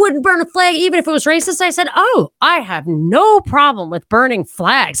 you wouldn't burn a flag even if it was racist? I said, oh, I have no problem with burning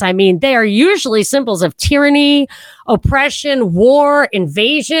flags. I mean, they are usually symbols of tyranny, oppression, war,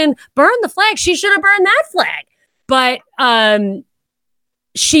 invasion. Burn the flag. She should have burned that flag. But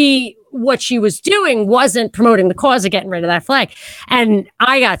what she was doing wasn't promoting the cause of getting rid of that flag. And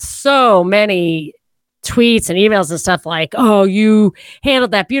I got so many tweets and emails and stuff like, oh, you handled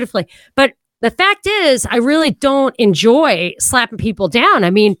that beautifully. But the fact is, I really don't enjoy slapping people down.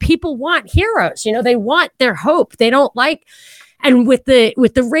 I mean, people want heroes, they want their hope. They don't like, and with the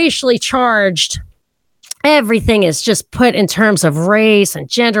racially charged, everything is just put in terms of race and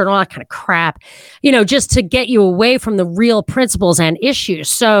gender and all that kind of crap, just to get you away from the real principles and issues.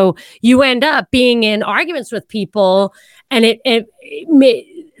 So you end up being in arguments with people and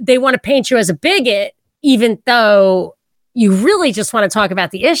they want to paint you as a bigot, even though you really just want to talk about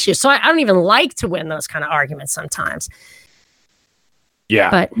the issue. So I don't even like to win those kind of arguments sometimes.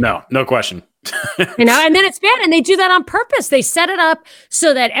 Yeah, but no question. And then it's bad. And they do that on purpose. They set it up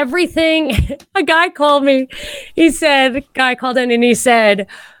so that everything, a guy called in and he said,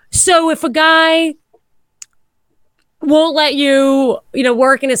 so if a guy won't let you,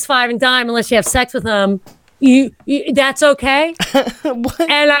 work in his five and dime unless you have sex with him, you that's okay.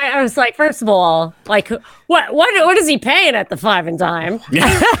 And I was like, first of all, like what is he paying at the five and dime? Yeah.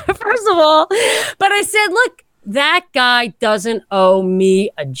 First of all, but I said, look, that guy doesn't owe me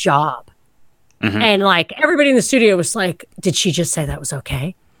a job. Mm-hmm. And like everybody in the studio was like, did she just say that was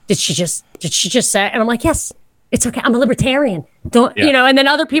okay? Did she just say? And I'm like, yes, it's okay. I'm a libertarian. And then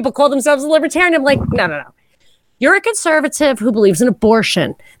other people call themselves a libertarian. I'm like, no. You're a conservative who believes in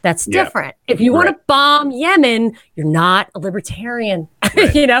abortion. That's different. If you want to bomb Yemen, you're not a libertarian. Right.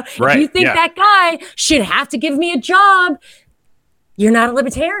 If you think that guy should have to give me a job, you're not a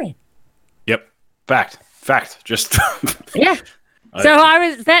libertarian. Yep. Fact. Just yeah.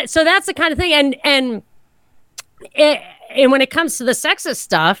 So that's the kind of thing. And when it comes to the sexist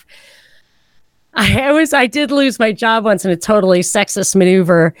stuff, I did lose my job once in a totally sexist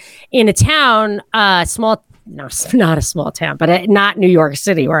maneuver in a town, no, not a small town, but not New York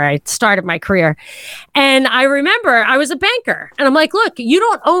City, where I started my career. And I remember I was a banker and I'm like, look, you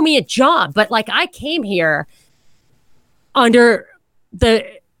don't owe me a job, but like I came here under the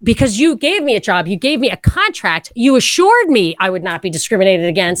because you gave me a job, you gave me a contract, you assured me I would not be discriminated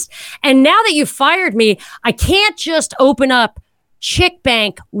against. And now that you've fired me, I can't just open up Chick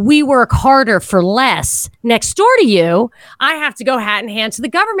Bank, we work harder for less next door to you. I have to go hat in hand to the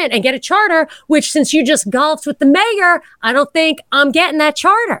government and get a charter, which since you just golfed with the mayor, I don't think I'm getting that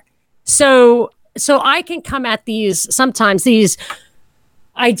charter. So I can come at sometimes these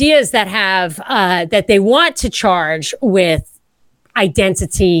ideas that have, that they want to charge with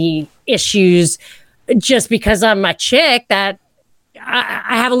identity issues just because I'm a chick, that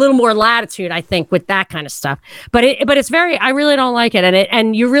I have a little more latitude, I think, with that kind of stuff. But it's very, I really don't like it.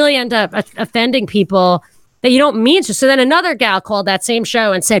 And you really end up offending people that you don't mean to. So then another gal called that same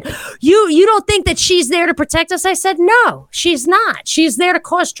show and said, you don't think that she's there to protect us? I said, no, she's not. She's there to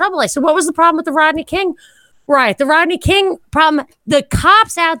cause trouble. I said, what was the problem with the Rodney King? Right. The Rodney King problem, the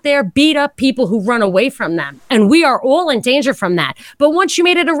cops out there beat up people who run away from them. And we are all in danger from that. But once you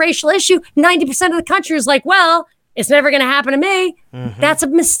made it a racial issue, 90% of the country is like, well, it's never going to happen to me. Mm-hmm. That's a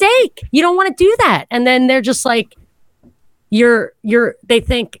mistake. You don't want to do that. And then they're just like, they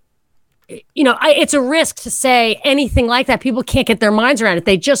think, it's a risk to say anything like that. People can't get their minds around it.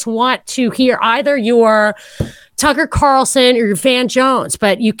 They just want to hear either your Tucker Carlson or your Van Jones,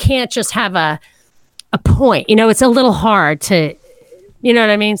 but you can't just have a point. It's a little hard to, you know what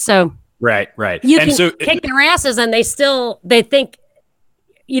I mean? So right. You can kick their asses and they think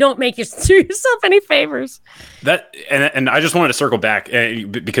you don't do yourself any favors. That and I just wanted to circle back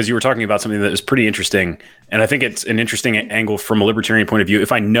because you were talking about something that is pretty interesting, and I think it's an interesting angle from a libertarian point of view.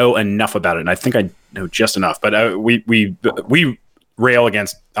 If I know enough about it, and I think I know just enough, but we rail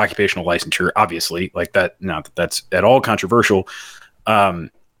against occupational licensure, obviously, like that. Not that that's at all controversial.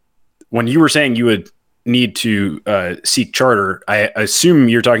 When you were saying you would need to seek charter, I assume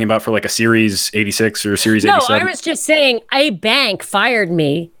you're talking about for like a Series 86 or Series 87? No, I was just saying a bank fired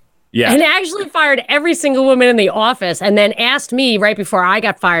me. Yeah. And actually fired every single woman in the office and then asked me right before I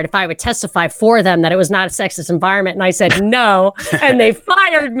got fired if I would testify for them that it was not a sexist environment. And I said no. And they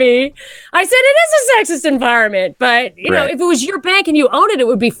fired me. I said it is a sexist environment. But, if it was your bank and you own it, it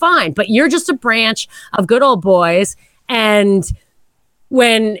would be fine. But you're just a branch of good old boys. And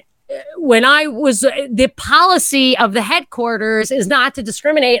when I was, the policy of the headquarters is not to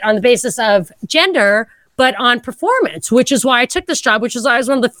discriminate on the basis of gender, but on performance, which is why I took this job, which is why I was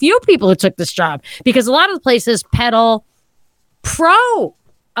one of the few people who took this job, because a lot of the places peddle pro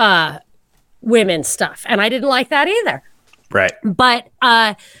women stuff. And I didn't like that either. Right. But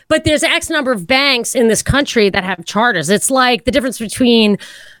there's X number of banks in this country that have charters. It's like the difference between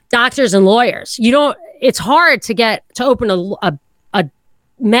doctors and lawyers. It's hard to open a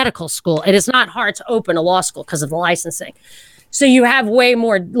medical school. It is not hard to open a law school because of the licensing. So you have way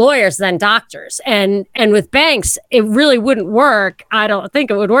more lawyers than doctors. And with banks, it really wouldn't work. I don't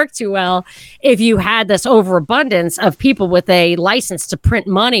think it would work too well if you had this overabundance of people with a license to print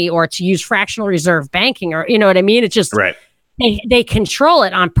money or to use fractional reserve banking, or, you know what I mean? It's just, right. They control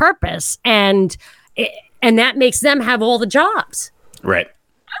it on purpose. And that makes them have all the jobs. Right.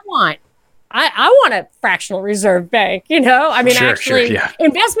 I want a fractional reserve bank,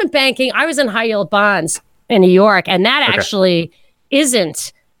 investment banking, I was in high yield bonds in New York, and that actually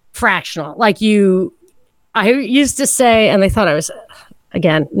isn't fractional. Like I used to say, and they thought I was,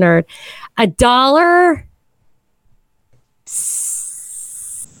 again, nerd, $1 saved,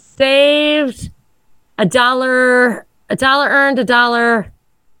 $1 earned,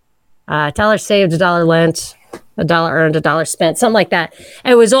 $1 saved, $1 lent. $1 earned, $1 spent, something like that.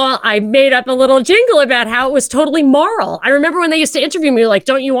 It was all, I made up a little jingle about how it was totally moral. I remember when they used to interview me, like,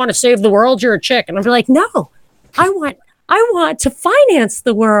 don't you want to save the world? You're a chick. And I'd be like, no, I want to finance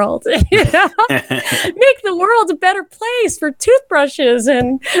the world, make the world a better place for toothbrushes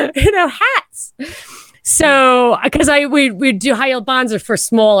and, hats. So, because we do high yield bonds for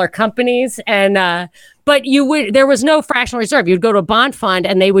smaller companies, and but there was no fractional reserve. You'd go to a bond fund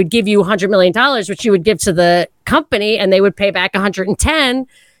and they would give you $100 million, which you would give to the company, and they would pay back 110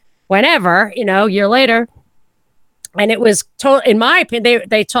 whenever, a year later. And it was in my opinion,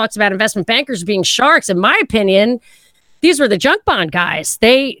 they talked about investment bankers being sharks. In my opinion, these were the junk bond guys.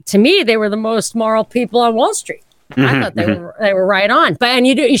 To me, they were the most moral people on Wall Street. Mm-hmm, I thought they were right on. But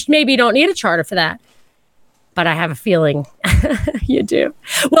maybe you don't need a charter for that. But I have a feeling you do.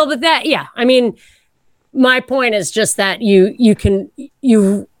 Well, but my point is just that you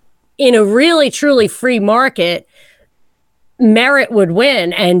in a really truly free market, merit would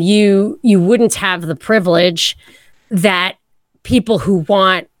win, and you wouldn't have the privilege that people who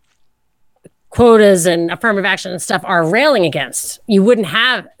want quotas and affirmative action and stuff are railing against. You wouldn't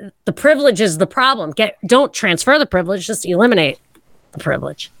have the privilege is the problem. Don't transfer the privilege, just eliminate. Mm-hmm. the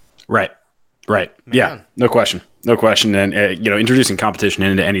privilege. Right. Yeah, no question. And introducing competition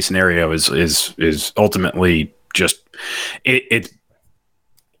into any scenario is ultimately just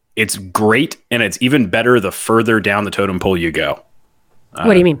it's great, and it's even better the further down the totem pole you go.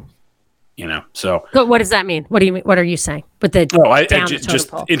 What do you mean? So what does that mean? What do you mean? What are you saying? With the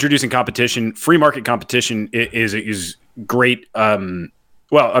just introducing competition, free market competition is great. Well,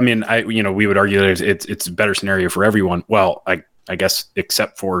 I mean, we would argue that it's a better scenario for everyone. Well, I guess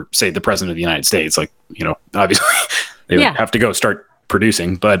except for, say, the president of the United States. Like, obviously they would have to go start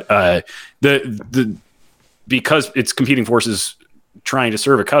producing, but the because it's competing forces trying to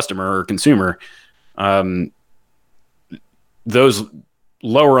serve a customer or consumer, those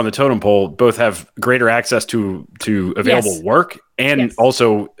lower on the totem pole both have greater access to available work, and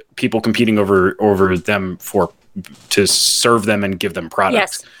also people competing over them to serve them and give them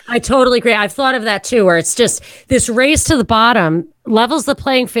products. Yes, I totally agree. I've thought of that too, where it's just this race to the bottom levels the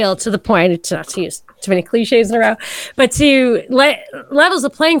playing field to the point, not to use too many cliches in a row, but levels the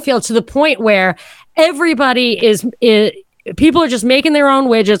playing field to the point where everybody is people are just making their own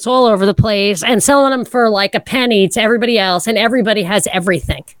widgets all over the place and selling them for like a penny to everybody else, and everybody has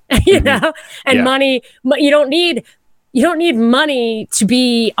everything, and money. You don't need money to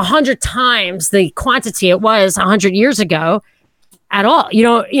be 100 times the quantity it was 100 years ago at all.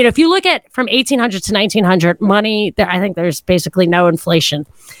 If you look at from 1800 to 1900, money, I think there's basically no inflation.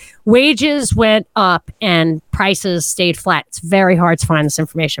 Wages went up and prices stayed flat. It's very hard to find this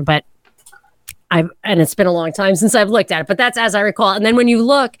information, but and it's been a long time since I've looked at it, but that's as I recall. And then when you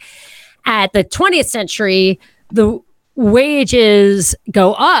look at the 20th century, the wages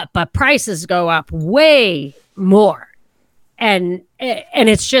go up, but prices go up way more. And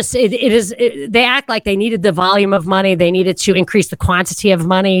it's just, they act like they needed the volume of money. They needed to increase the quantity of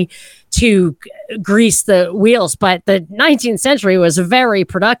money to grease the wheels. But the 19th century was very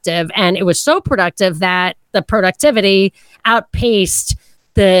productive, and it was so productive that the productivity outpaced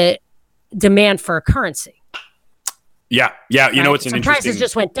the demand for a currency. Yeah. It's an interesting, prices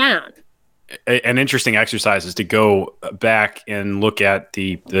just went down. An interesting exercise is to go back and look at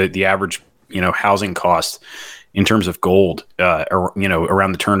the average, housing cost in terms of gold,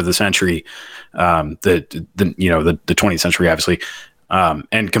 around the turn of the century, the 20th century, obviously,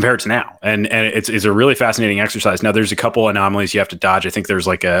 and compare it to now. And it's a really fascinating exercise. Now, there's a couple anomalies you have to dodge. I think there's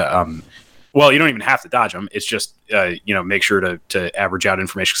like well, you don't even have to dodge them. It's just, make sure to average out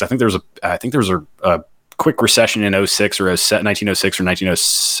information. Because I think there was a quick recession in 1906 or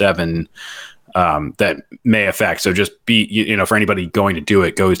 1907 that may affect. So just for anybody going to do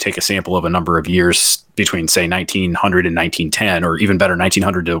it, go take a sample of a number of years between, say, 1900 and 1910, or even better,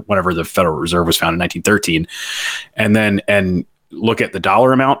 1900 to whenever the Federal Reserve was founded in 1913. And look at the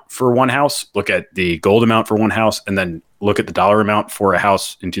dollar amount for one house, look at the gold amount for one house, and then look at the dollar amount for a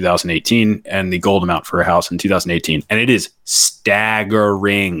house in 2018 and the gold amount for a house in 2018. And it is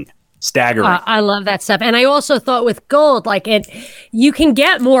staggering. I love that stuff. And I also thought with gold, you can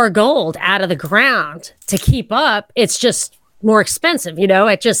get more gold out of the ground to keep up. It's just more expensive, it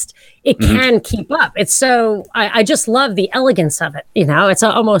can keep up. It's so, I just love the elegance of it. It's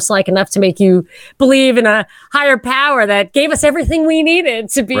almost like enough to make you believe in a higher power that gave us everything we needed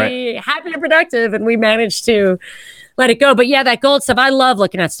to be happy and productive. And we managed to let it go. But yeah, that gold stuff, I love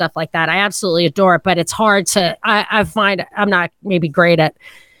looking at stuff like that. I absolutely adore it, but it's hard to, I find I'm not maybe great at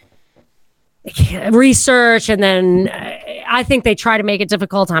research. And then I think they try to make it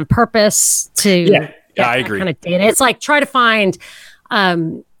difficult on purpose to I agree. Kind of data. It's like try to find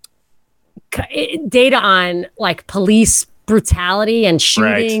data on like police brutality and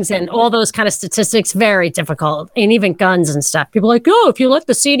shootings and all those kind of statistics. Very difficult. And even guns and stuff. People are like, if you let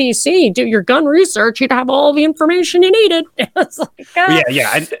the CDC do your gun research, you'd have all the information you needed. It's like,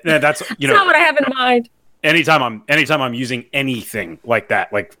 that's not what I have in mind. Anytime I'm using anything like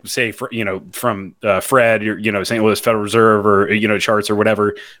that, like say from Fred or St. Louis Federal Reserve or charts or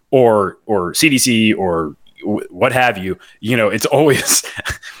whatever, or CDC or what have you, it's always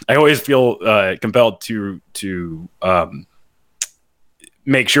I always feel compelled to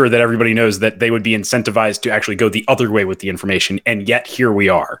make sure that everybody knows that they would be incentivized to actually go the other way with the information, and yet here we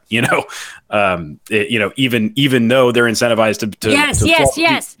are. Even though they're incentivized to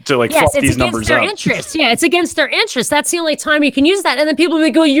fluff these numbers up. Interest. Yeah, it's against their interest. That's the only time you can use that. And then people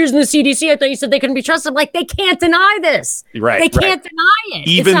will go using the CDC. I thought you said they couldn't be trusted. I'm like, they can't deny this. Right. They can't deny it.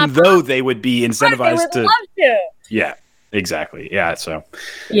 Even though they would be incentivized to. Love to. Yeah. Exactly. Yeah. So.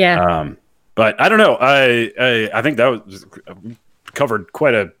 Yeah. But I don't know. I think that was. Covered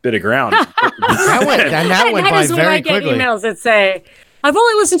quite a bit of ground. that went by very quickly. Emails that say, I've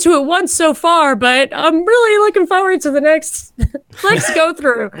only listened to it once so far, but I'm really looking forward to the next go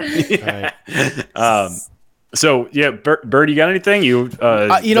through. Yeah. So yeah, Bird, you got anything?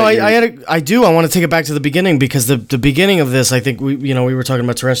 I do. I want to take it back to the beginning because the beginning of this, I think we were talking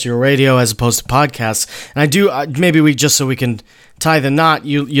about terrestrial radio as opposed to podcasts, and I do. So we can tie the knot.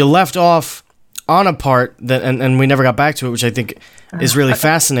 You left off on a part that, and we never got back to it, which I think is really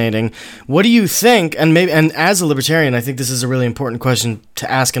fascinating. What do you think? And as a libertarian, I think this is a really important question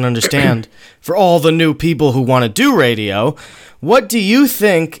to ask and understand for all the new people who want to do radio. What do you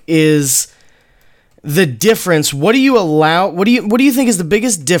think is the difference? What do you think is the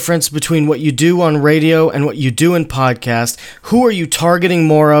biggest difference between what you do on radio and what you do in podcast? Who are you targeting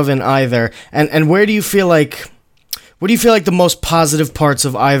more of in either? And what do you feel like the most positive parts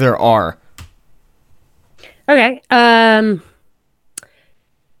of either are? Okay.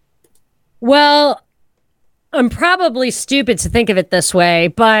 Well, I'm probably stupid to think of it this way,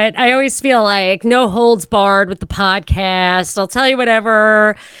 but I always feel like no holds barred with the podcast. I'll tell you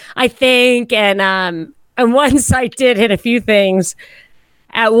whatever I think. And once I did hit a few things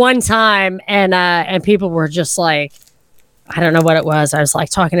at one time, and people were just like, I don't know what it was. I was like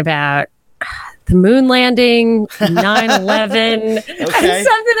talking about the moon landing, 9/11, Okay. and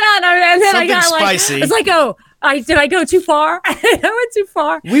something else. And then I got spicy. I was like, oh. Did I go too far? I went too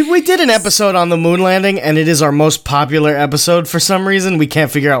far. We did an episode on the moon landing, and it is our most popular episode for some reason. We can't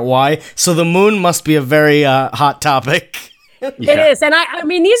figure out why. So the moon must be a very hot topic. It is. And I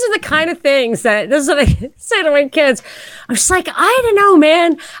mean, these are the kind of things this is what I say to my kids. I'm just like, I don't know,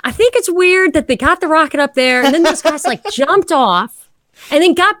 man. I think it's weird that they got the rocket up there, and then those guys like jumped off and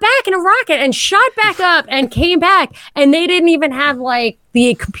then got back in a rocket and shot back up and came back, and they didn't even have like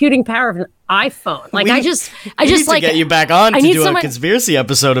the computing power of an iPhone. Like, I just need like to get you back on to do a conspiracy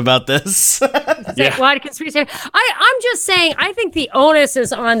episode about this. Yeah. What conspiracy? I'm just saying, I think the onus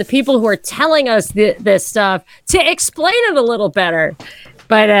is on the people who are telling us this stuff to explain it a little better.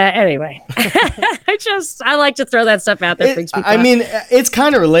 But anyway, I like to throw that stuff out there. mean, it's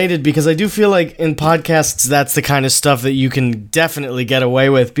kind of related because I do feel like in podcasts, that's the kind of stuff that you can definitely get away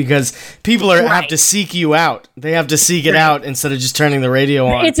with because people have to seek you out. They have to seek it out instead of just turning the radio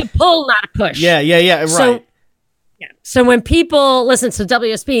on. It's a pull, not a push. Yeah, right. So when people listen to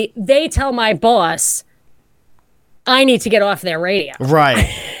WSB, they tell my boss, I need to get off their radio. Right.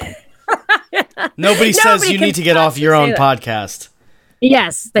 Nobody says you need to get off your own podcast.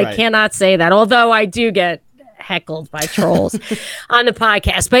 Yes, they cannot say that, although I do get heckled by trolls on the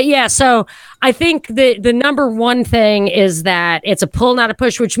podcast. But yeah, so I think the number one thing is that it's a pull, not a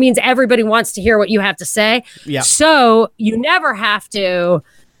push, which means everybody wants to hear what you have to say. Yeah. So you never have to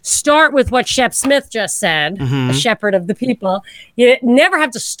start with what Shep Smith just said, the shepherd of the people. You never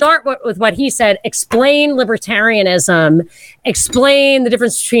have to start with what he said. Explain libertarianism, explain the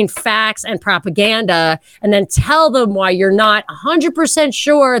difference between facts and propaganda, and then tell them why you're not 100%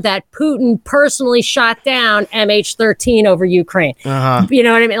 sure that Putin personally shot down MH13 over Ukraine. You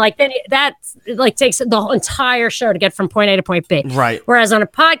know what I mean? Like, then that like takes the whole entire show to get from point A to point B. Right. Whereas on a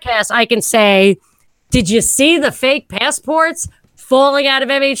podcast, I can say, did you see the fake passports falling out of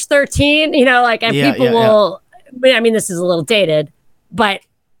MH13, and people will, I mean, this is a little dated, but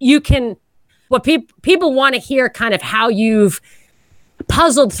what people want to hear kind of how you've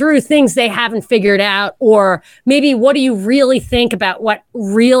puzzled through things they haven't figured out, or maybe what do you really think about what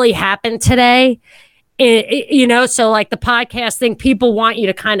really happened today? So like the podcast thing, people want you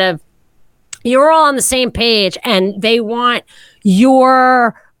to kind of, you're all on the same page and they want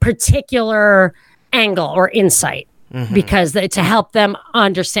your particular angle or insight. Because to help them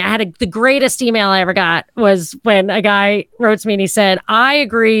understand. The greatest email I ever got was when a guy wrote to me and he said, I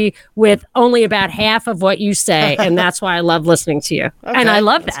agree with only about half of what you say, and that's why I love listening to you. Okay, and I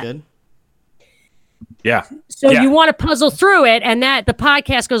love that. Good. Yeah. So you want to puzzle through it, and that the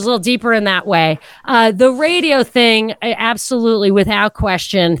podcast goes a little deeper in that way. The radio thing, absolutely, without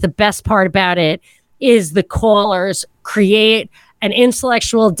question, the best part about it is the callers create an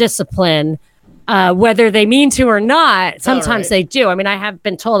intellectual discipline. Whether they mean to or not, sometimes they do. I mean, I have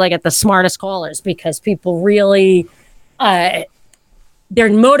been told I get the smartest callers because people really, they're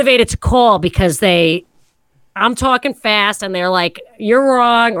motivated to call because I'm talking fast and they're like, you're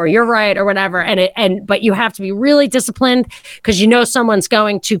wrong or you're right or whatever. But you have to be really disciplined because someone's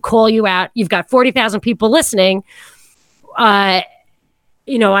going to call you out. You've got 40,000 people listening, on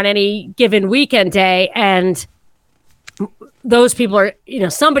any given weekend day, and those people are,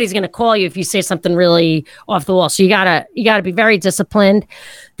 somebody's going to call you if you say something really off the wall. So you gotta be very disciplined.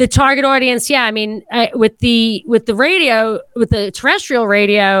 The target audience, I mean, with the radio, with the terrestrial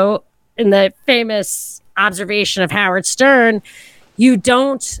radio, in the famous observation of Howard Stern, you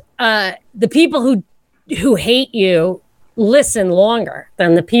don't. The people who hate you listen longer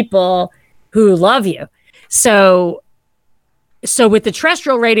than the people who love you. So with the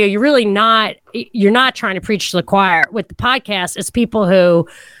terrestrial radio, you're not trying to preach to the choir. With the podcast, it's people who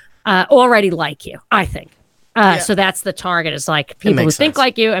already like you, I think. So that's the target, is like people who think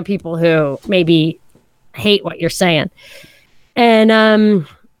like you and people who maybe hate what you're saying. And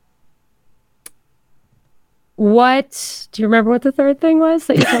what do you remember what the third thing was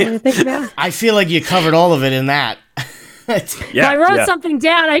that you told me to think about? I feel like you covered all of it in that. I wrote something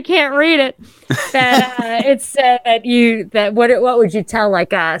down. I can't read it. That it said that what would you tell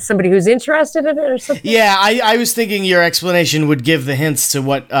like somebody who's interested in it or something? Yeah, I was thinking your explanation would give the hints to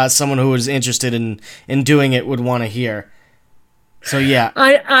what someone who was interested in doing it would want to hear. So yeah,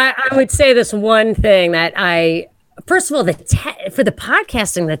 I would say this one thing that first of all, for the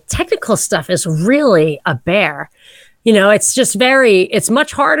podcasting, the technical stuff is really a bear. It's just it's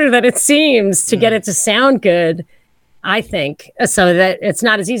much harder than it seems to get it to sound good, I think, so that it's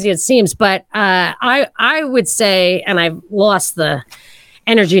not as easy as it seems. But I would say, and I've lost the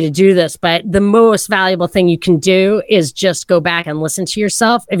energy to do this, but the most valuable thing you can do is just go back and listen to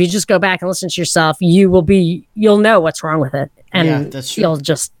yourself. If you just go back and listen to yourself, you'll know what's wrong with it, and you'll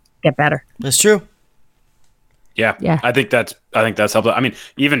just get better. That's true. Yeah. I think that's helpful. I mean,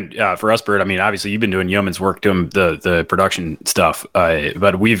 even for us, Bert, I mean, obviously you've been doing yeoman's work doing the production stuff,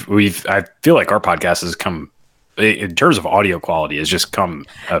 but I feel like our podcast has come, in terms of audio quality, has just come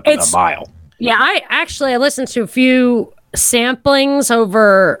a mile. Yeah, I listened to a few samplings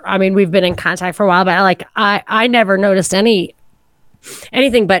over. I mean, we've been in contact for a while, but I never noticed anything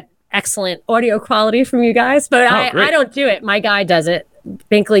but excellent audio quality from you guys. But I don't do it. My guy does it.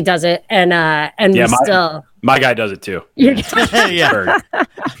 Binkley does it, and my guy does it too. Yeah,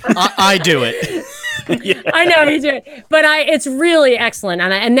 I do it. Yeah. I know you do it, but it's really excellent,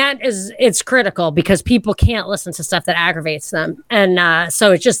 and it's critical because people can't listen to stuff that aggravates them, and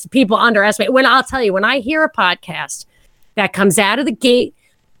so it's just people underestimate. When I hear a podcast that comes out of the gate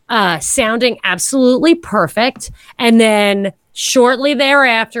sounding absolutely perfect, and then shortly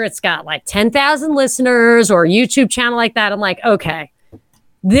thereafter it's got like 10,000 listeners or a YouTube channel like that, I'm like, okay,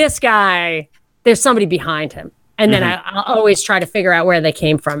 this guy, there's somebody behind him. And then I'll always try to figure out where they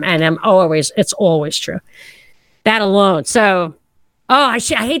came from. And it's always true. That alone. So, I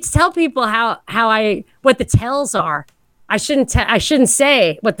hate to tell people what the tells are. I shouldn't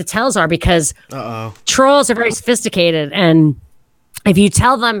say what the tells are because trolls are very sophisticated. And if you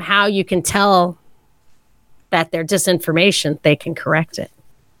tell them how you can tell that they're disinformation, they can correct it.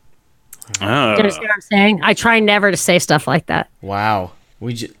 Do you understand what I'm saying? I try never to say stuff like that. Wow.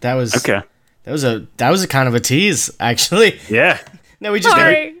 That was okay. That was a kind of a tease, actually. Yeah. No, we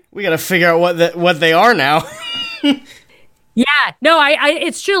got to figure out what they are now. Yeah. No,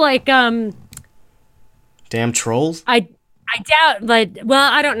 it's true. Like, damn trolls. I doubt. Like,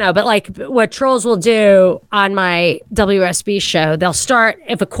 well, I don't know, but like, what trolls will do on my WSB show, they'll start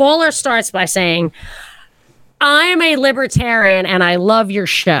if a caller starts by saying, "I'm a libertarian and I love your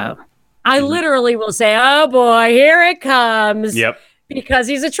show." I literally will say, "Oh boy, here it comes." Yep. Because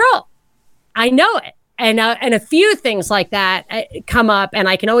he's a troll. I know it. And a few things like that come up, and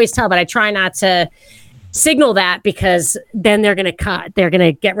I can always tell, but I try not to signal that because then they're going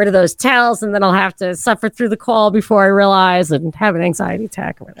to get rid of those tells, and then I'll have to suffer through the call before I realize and have an anxiety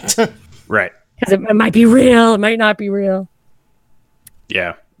attack or whatever. Right. Because it might be real. It might not be real.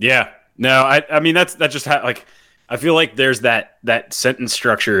 Yeah. Yeah. No, I mean, that's just like, I feel like there's that sentence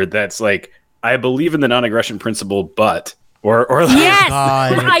structure that's like, I believe in the non-aggression principle, but... Or yes,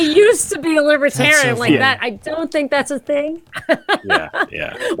 God. I used to be a libertarian so that. I don't think that's a thing.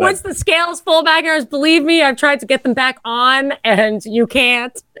 Yeah. Once the scales fall back, believe me, I've tried to get them back on, and you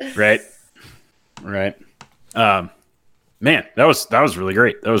can't. Right. Man, that was really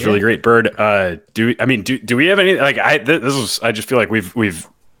great. That was really great, Bird. Do we have any like I just feel like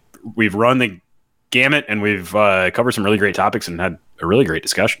we've run the gamut and we've covered some really great topics and had a really great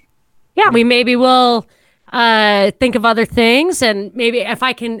discussion. Yeah, we maybe will. Think of other things, and maybe if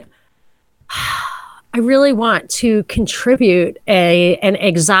I can, I really want to contribute an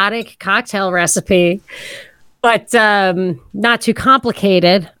exotic cocktail recipe, but not too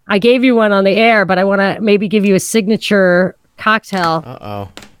complicated. I gave you one on the air, but I want to maybe give you a signature cocktail.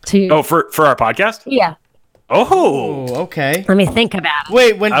 For our podcast? Yeah. Oh, okay. Let me think about it.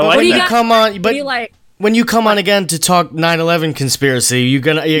 Wait, when you come on, but when you come on again to talk 9/11 conspiracy, you're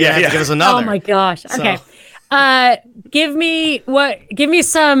gonna have to give us another. Oh my gosh. Okay. Give me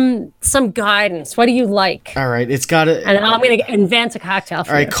some guidance. What do you like? All right, it's got to. And I'm going to invent a cocktail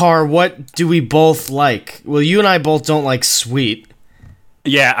for you. All right, Car, what do we both like? Well, you and I both don't like sweet.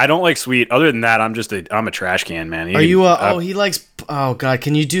 Yeah, I don't like sweet. Other than that, I'm a trash can, man. He likes. Oh God,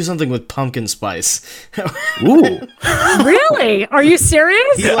 can you do something with pumpkin spice? Ooh. Really? Are you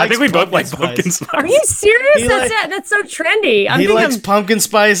serious? I think we both like pumpkin spice. Are you serious? He That's so trendy. He likes pumpkin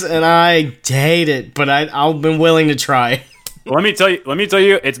spice, and I hate it, but I've been willing to try. Let me tell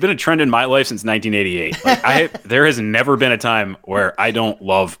you, it's been a trend in my life since 1988. Like, there has never been a time where I don't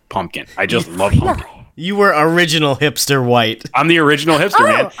love pumpkin. I just love pumpkin. You were original hipster white. I'm the original hipster,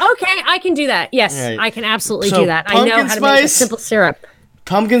 man. Okay, I can do that. Yes, right. I can absolutely do that. I know how to make a simple syrup.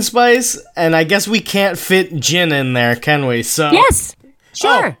 Pumpkin spice, and I guess we can't fit gin in there, can we? So yes,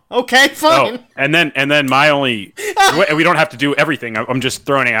 sure. Oh, okay, fine. Oh, and then my only, we don't have to do everything. I'm just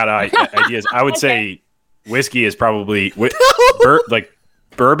throwing out ideas. I would say whiskey is probably like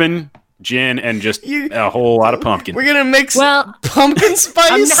bourbon, gin, and just a whole lot of pumpkin. We're gonna mix pumpkin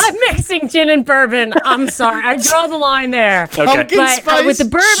spice. I'm not mixing gin and bourbon. I'm sorry, I draw the line there. Okay. Pumpkin spice with the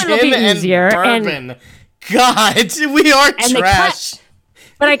bourbon, it'll be easier. And God, we are trash.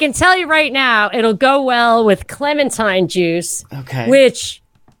 But I can tell you right now, it'll go well with clementine juice. Okay. Which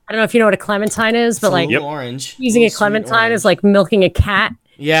I don't know if you know what a clementine is, but like orange. Using a clementine is like milking a cat.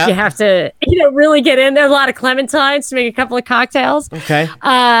 Yeah. You have to, really get in there. A lot of clementines to make a couple of cocktails. Okay.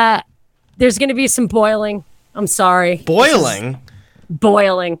 There's going to be some boiling. I'm sorry. Boiling?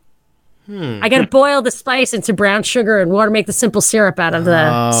 Boiling. I got to boil the spice into brown sugar and water, make the simple syrup out of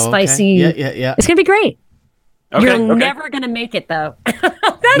the spicy. Okay. Yeah. It's going to be great. Okay, You're never going to make it, though.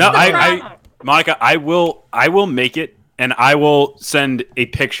 Monica, I will make it, and I will send a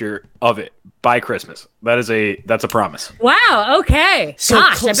picture of it by Christmas. That's a promise. Wow. Okay.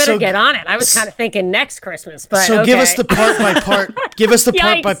 Gosh, I better get on it. I was kind of thinking next Christmas, but so give us the part by part. Give us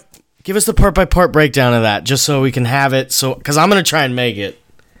the part by part breakdown of that, just so we can have it. So, because I'm gonna try and make it.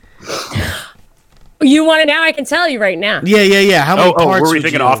 You want it now? I can tell you right now. Yeah. How many parts? Were we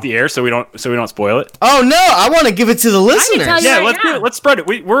thinking off the air so we don't spoil it? Oh no, I want to give it to the listeners. Let's spread it.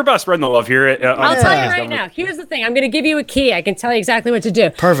 We're about spreading the love here. I'll tell you right now. Here's the thing. I'm going to give you a key. I can tell you exactly what to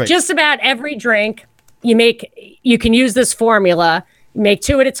do. Perfect. Just about every drink you can use this formula. Make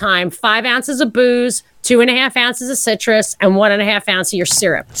 2 at a time. 5 ounces of booze, 2.5 ounces of citrus, and 1.5 ounce of your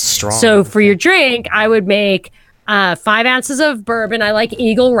syrup. Strong. So for your drink, I would make 5 ounces of bourbon. I like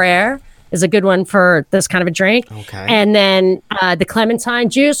Eagle Rare. Is a good one for this kind of a drink. Okay. And then the clementine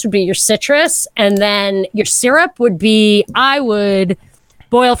juice would be your citrus. And then your syrup would be, I would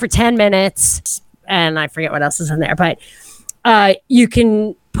boil for 10 minutes. And I forget what else is in there. But you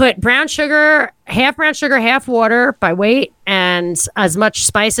can put brown sugar, half water by weight, and as much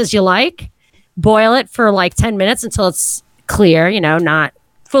spice as you like. Boil it for like 10 minutes until it's clear, not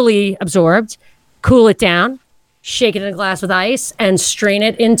fully absorbed. Cool it down. Shake it in a glass with ice and strain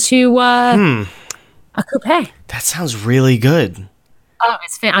it into a coupe. That sounds really good. Oh,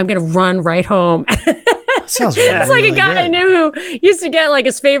 I'm going to run right home. Sounds It's like a guy I knew who used to get like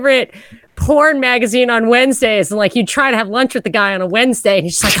his favorite porn magazine on Wednesdays. And like you'd try to have lunch with the guy on a Wednesday. And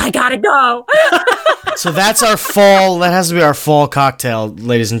he's just like, I got to go. So that's our fall. That has to be our fall cocktail,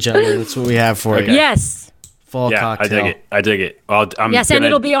 ladies and gentlemen. That's what we have for you. Yes. Fall cocktail. I dig it. Well, and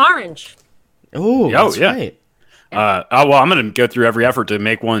it'll be orange. Ooh, that's right. I'm going to go through every effort to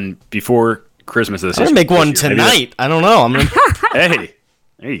make one before Christmas. I'm going to make one tonight. I don't know. Hey,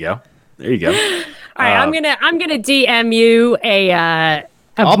 there you go. All right, I'm gonna DM you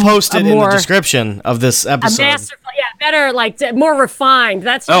I'll post it in the description of this episode. Better more refined.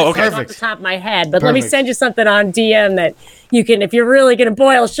 That's just off the top of my head. But let me send you something on DM that you can. If you're really gonna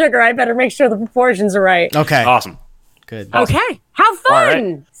boil sugar, I better make sure the proportions are right. Okay. Awesome. Good. Okay. How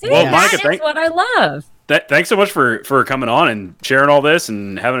fun. Right. See, Monica, that's what I love. Thanks so much for coming on and sharing all this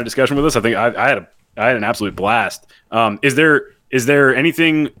and having a discussion with us. I think I had an absolute blast. Is there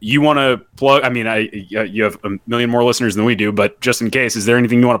anything you want to plug? I mean, you have a million more listeners than we do, but just in case, is there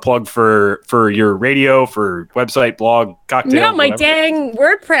anything you want to plug for your radio, for website, blog, cocktail? No, my dang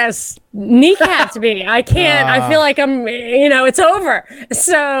WordPress kneecapped me. I can't. I feel like I'm. It's over.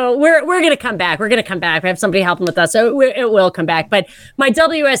 So we're gonna come back. We're gonna come back. We have somebody helping with us, so it will come back. But my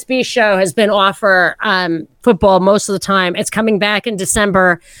WSB show has been off for football most of the time. It's coming back in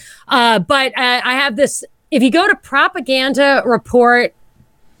December, but I have this. If you go to Propaganda Report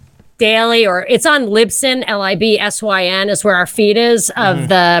Daily, or it's on Libsyn, Libsyn is where our feed is of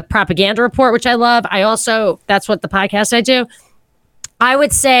the Propaganda Report, which I love. That's what the podcast I do. I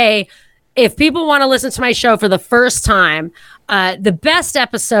would say if people want to listen to my show for the first time, the best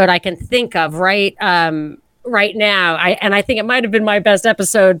episode I can think of right now, I think it might have been my best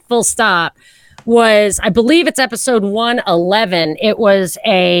episode, full stop, was, I believe it's episode 111. It was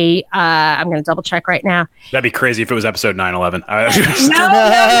I'm going to double check right now. That'd be crazy if it was episode 9/11.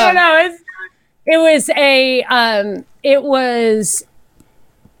 No. It was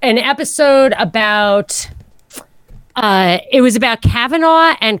an episode about, it was about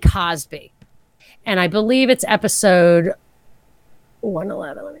Kavanaugh and Cosby. And I believe it's episode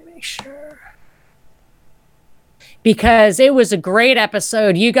 111. Let me make sure. Because it was a great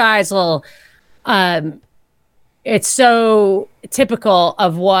episode. You guys will, it's so typical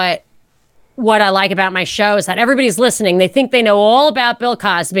of what I like about my show is that everybody's listening. They think they know all about Bill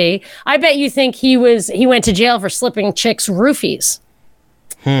Cosby. I bet you think he went to jail for slipping chicks roofies.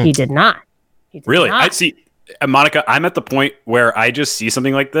 He did not. Really? I see. Monica, I'm at the point where I just see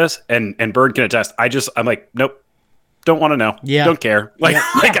something like this, and Bird can attest. I'm like, nope, don't want to know. Yeah, don't care.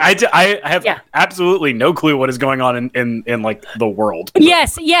 I have absolutely no clue what is going on in like the world.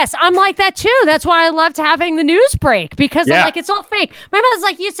 Yes, I'm like that too. That's why I loved having the news break because I'm like, it's all fake. My mother's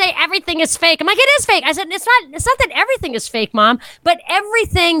like, you say everything is fake. I'm like, it is fake. I said, it's not that everything is fake, Mom, but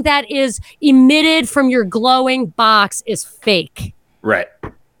everything that is emitted from your glowing box is fake. Right.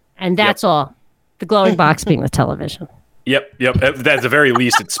 And that's all. The glowing box being the television. Yep. At the very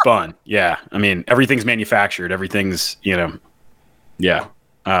least, it's spun. Yeah. I mean, everything's manufactured. Everything's, yeah.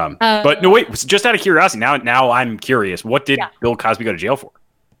 But no, wait. Just out of curiosity, now I'm curious. What did Bill Cosby go to jail for?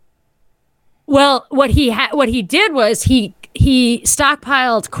 Well, what he did was he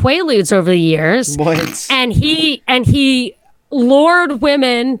stockpiled Quaaludes over the years, and he lured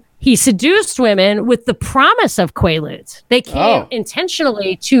women. He seduced women with the promise of Quaaludes. They came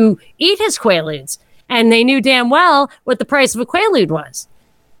intentionally to eat his Quaaludes, and they knew damn well what the price of a Quaalude was.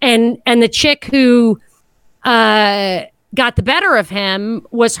 And the chick who got the better of him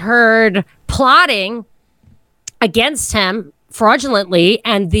was heard plotting against him fraudulently,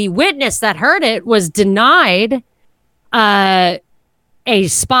 and the witness that heard it was denied a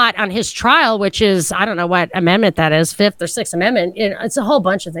spot on his trial, which is, I don't know what amendment that is, 5th or 6th Amendment. It's a whole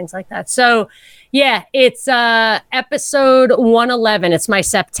bunch of things like that. So, yeah, it's episode 111. It's my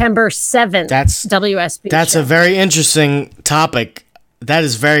September 7th WSB That's show. A very interesting topic. That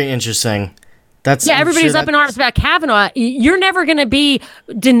is very interesting. Everybody's up in arms about Kavanaugh. You're never going to be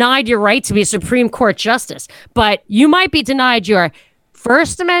denied your right to be a Supreme Court justice, but you might be denied your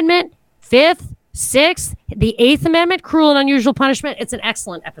First Amendment, 5th, 6th, the 8th Amendment, cruel and unusual punishment. It's an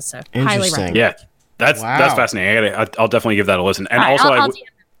excellent episode. Highly recommend. Yeah, that's fascinating. I'll definitely give that a listen. And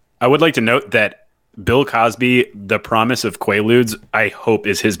I would like to note that Bill Cosby, The Promise of Quaaludes, I hope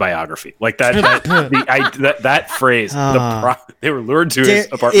is his biography. Like that phrase. They were lured to his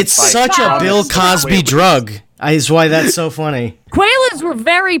apartment. It's such a Bill Cosby drug. Is why that's so funny. Quaaludes were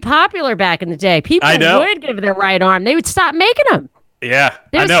very popular back in the day. People would give their right arm. They would stop making them. Yeah,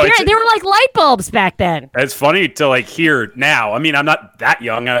 I know. They were like light bulbs back then. It's funny to hear now. I mean, I'm not that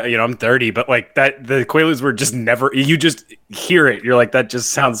young. I'm 30, but that the Quaaludes were just never. You just hear it. You're like, that just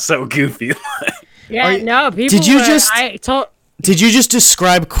sounds so goofy. People. Did you just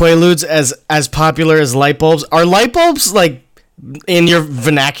describe Quaaludes as popular as light bulbs? Are light bulbs in your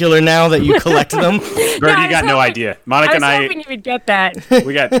vernacular now that you collect them? Bird, you got no idea. Monica and I. Hoping you would get that.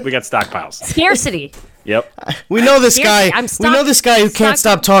 We got stockpiles. Scarcity. Yep. We know this guy. We know this guy who can't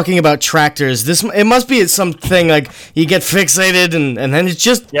stop talking about tractors. It must be something like you get fixated and then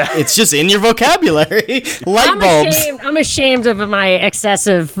it's just in your vocabulary. Light bulbs. I'm ashamed of my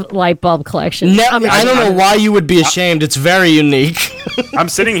excessive light bulb collection. I don't know why you would be ashamed. It's very unique. I'm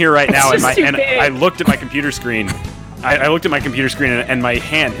sitting here right now and I looked at my computer screen. I looked at my computer screen and my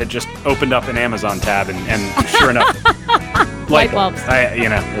hand had just opened up an Amazon tab and sure enough, light bulbs.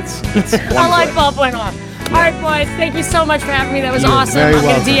 It's a light bulb went off. All right, boys, thank you so much for having me. That was awesome. I'm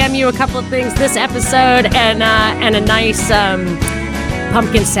going to DM you a couple of things this episode and a nice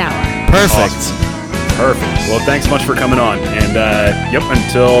pumpkin sour. Perfect. Awesome. Perfect. Well, thanks so much for coming on. And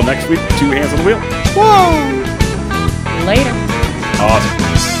until next week, 2 hands on the wheel. Whoa. Later.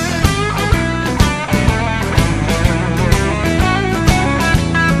 Awesome.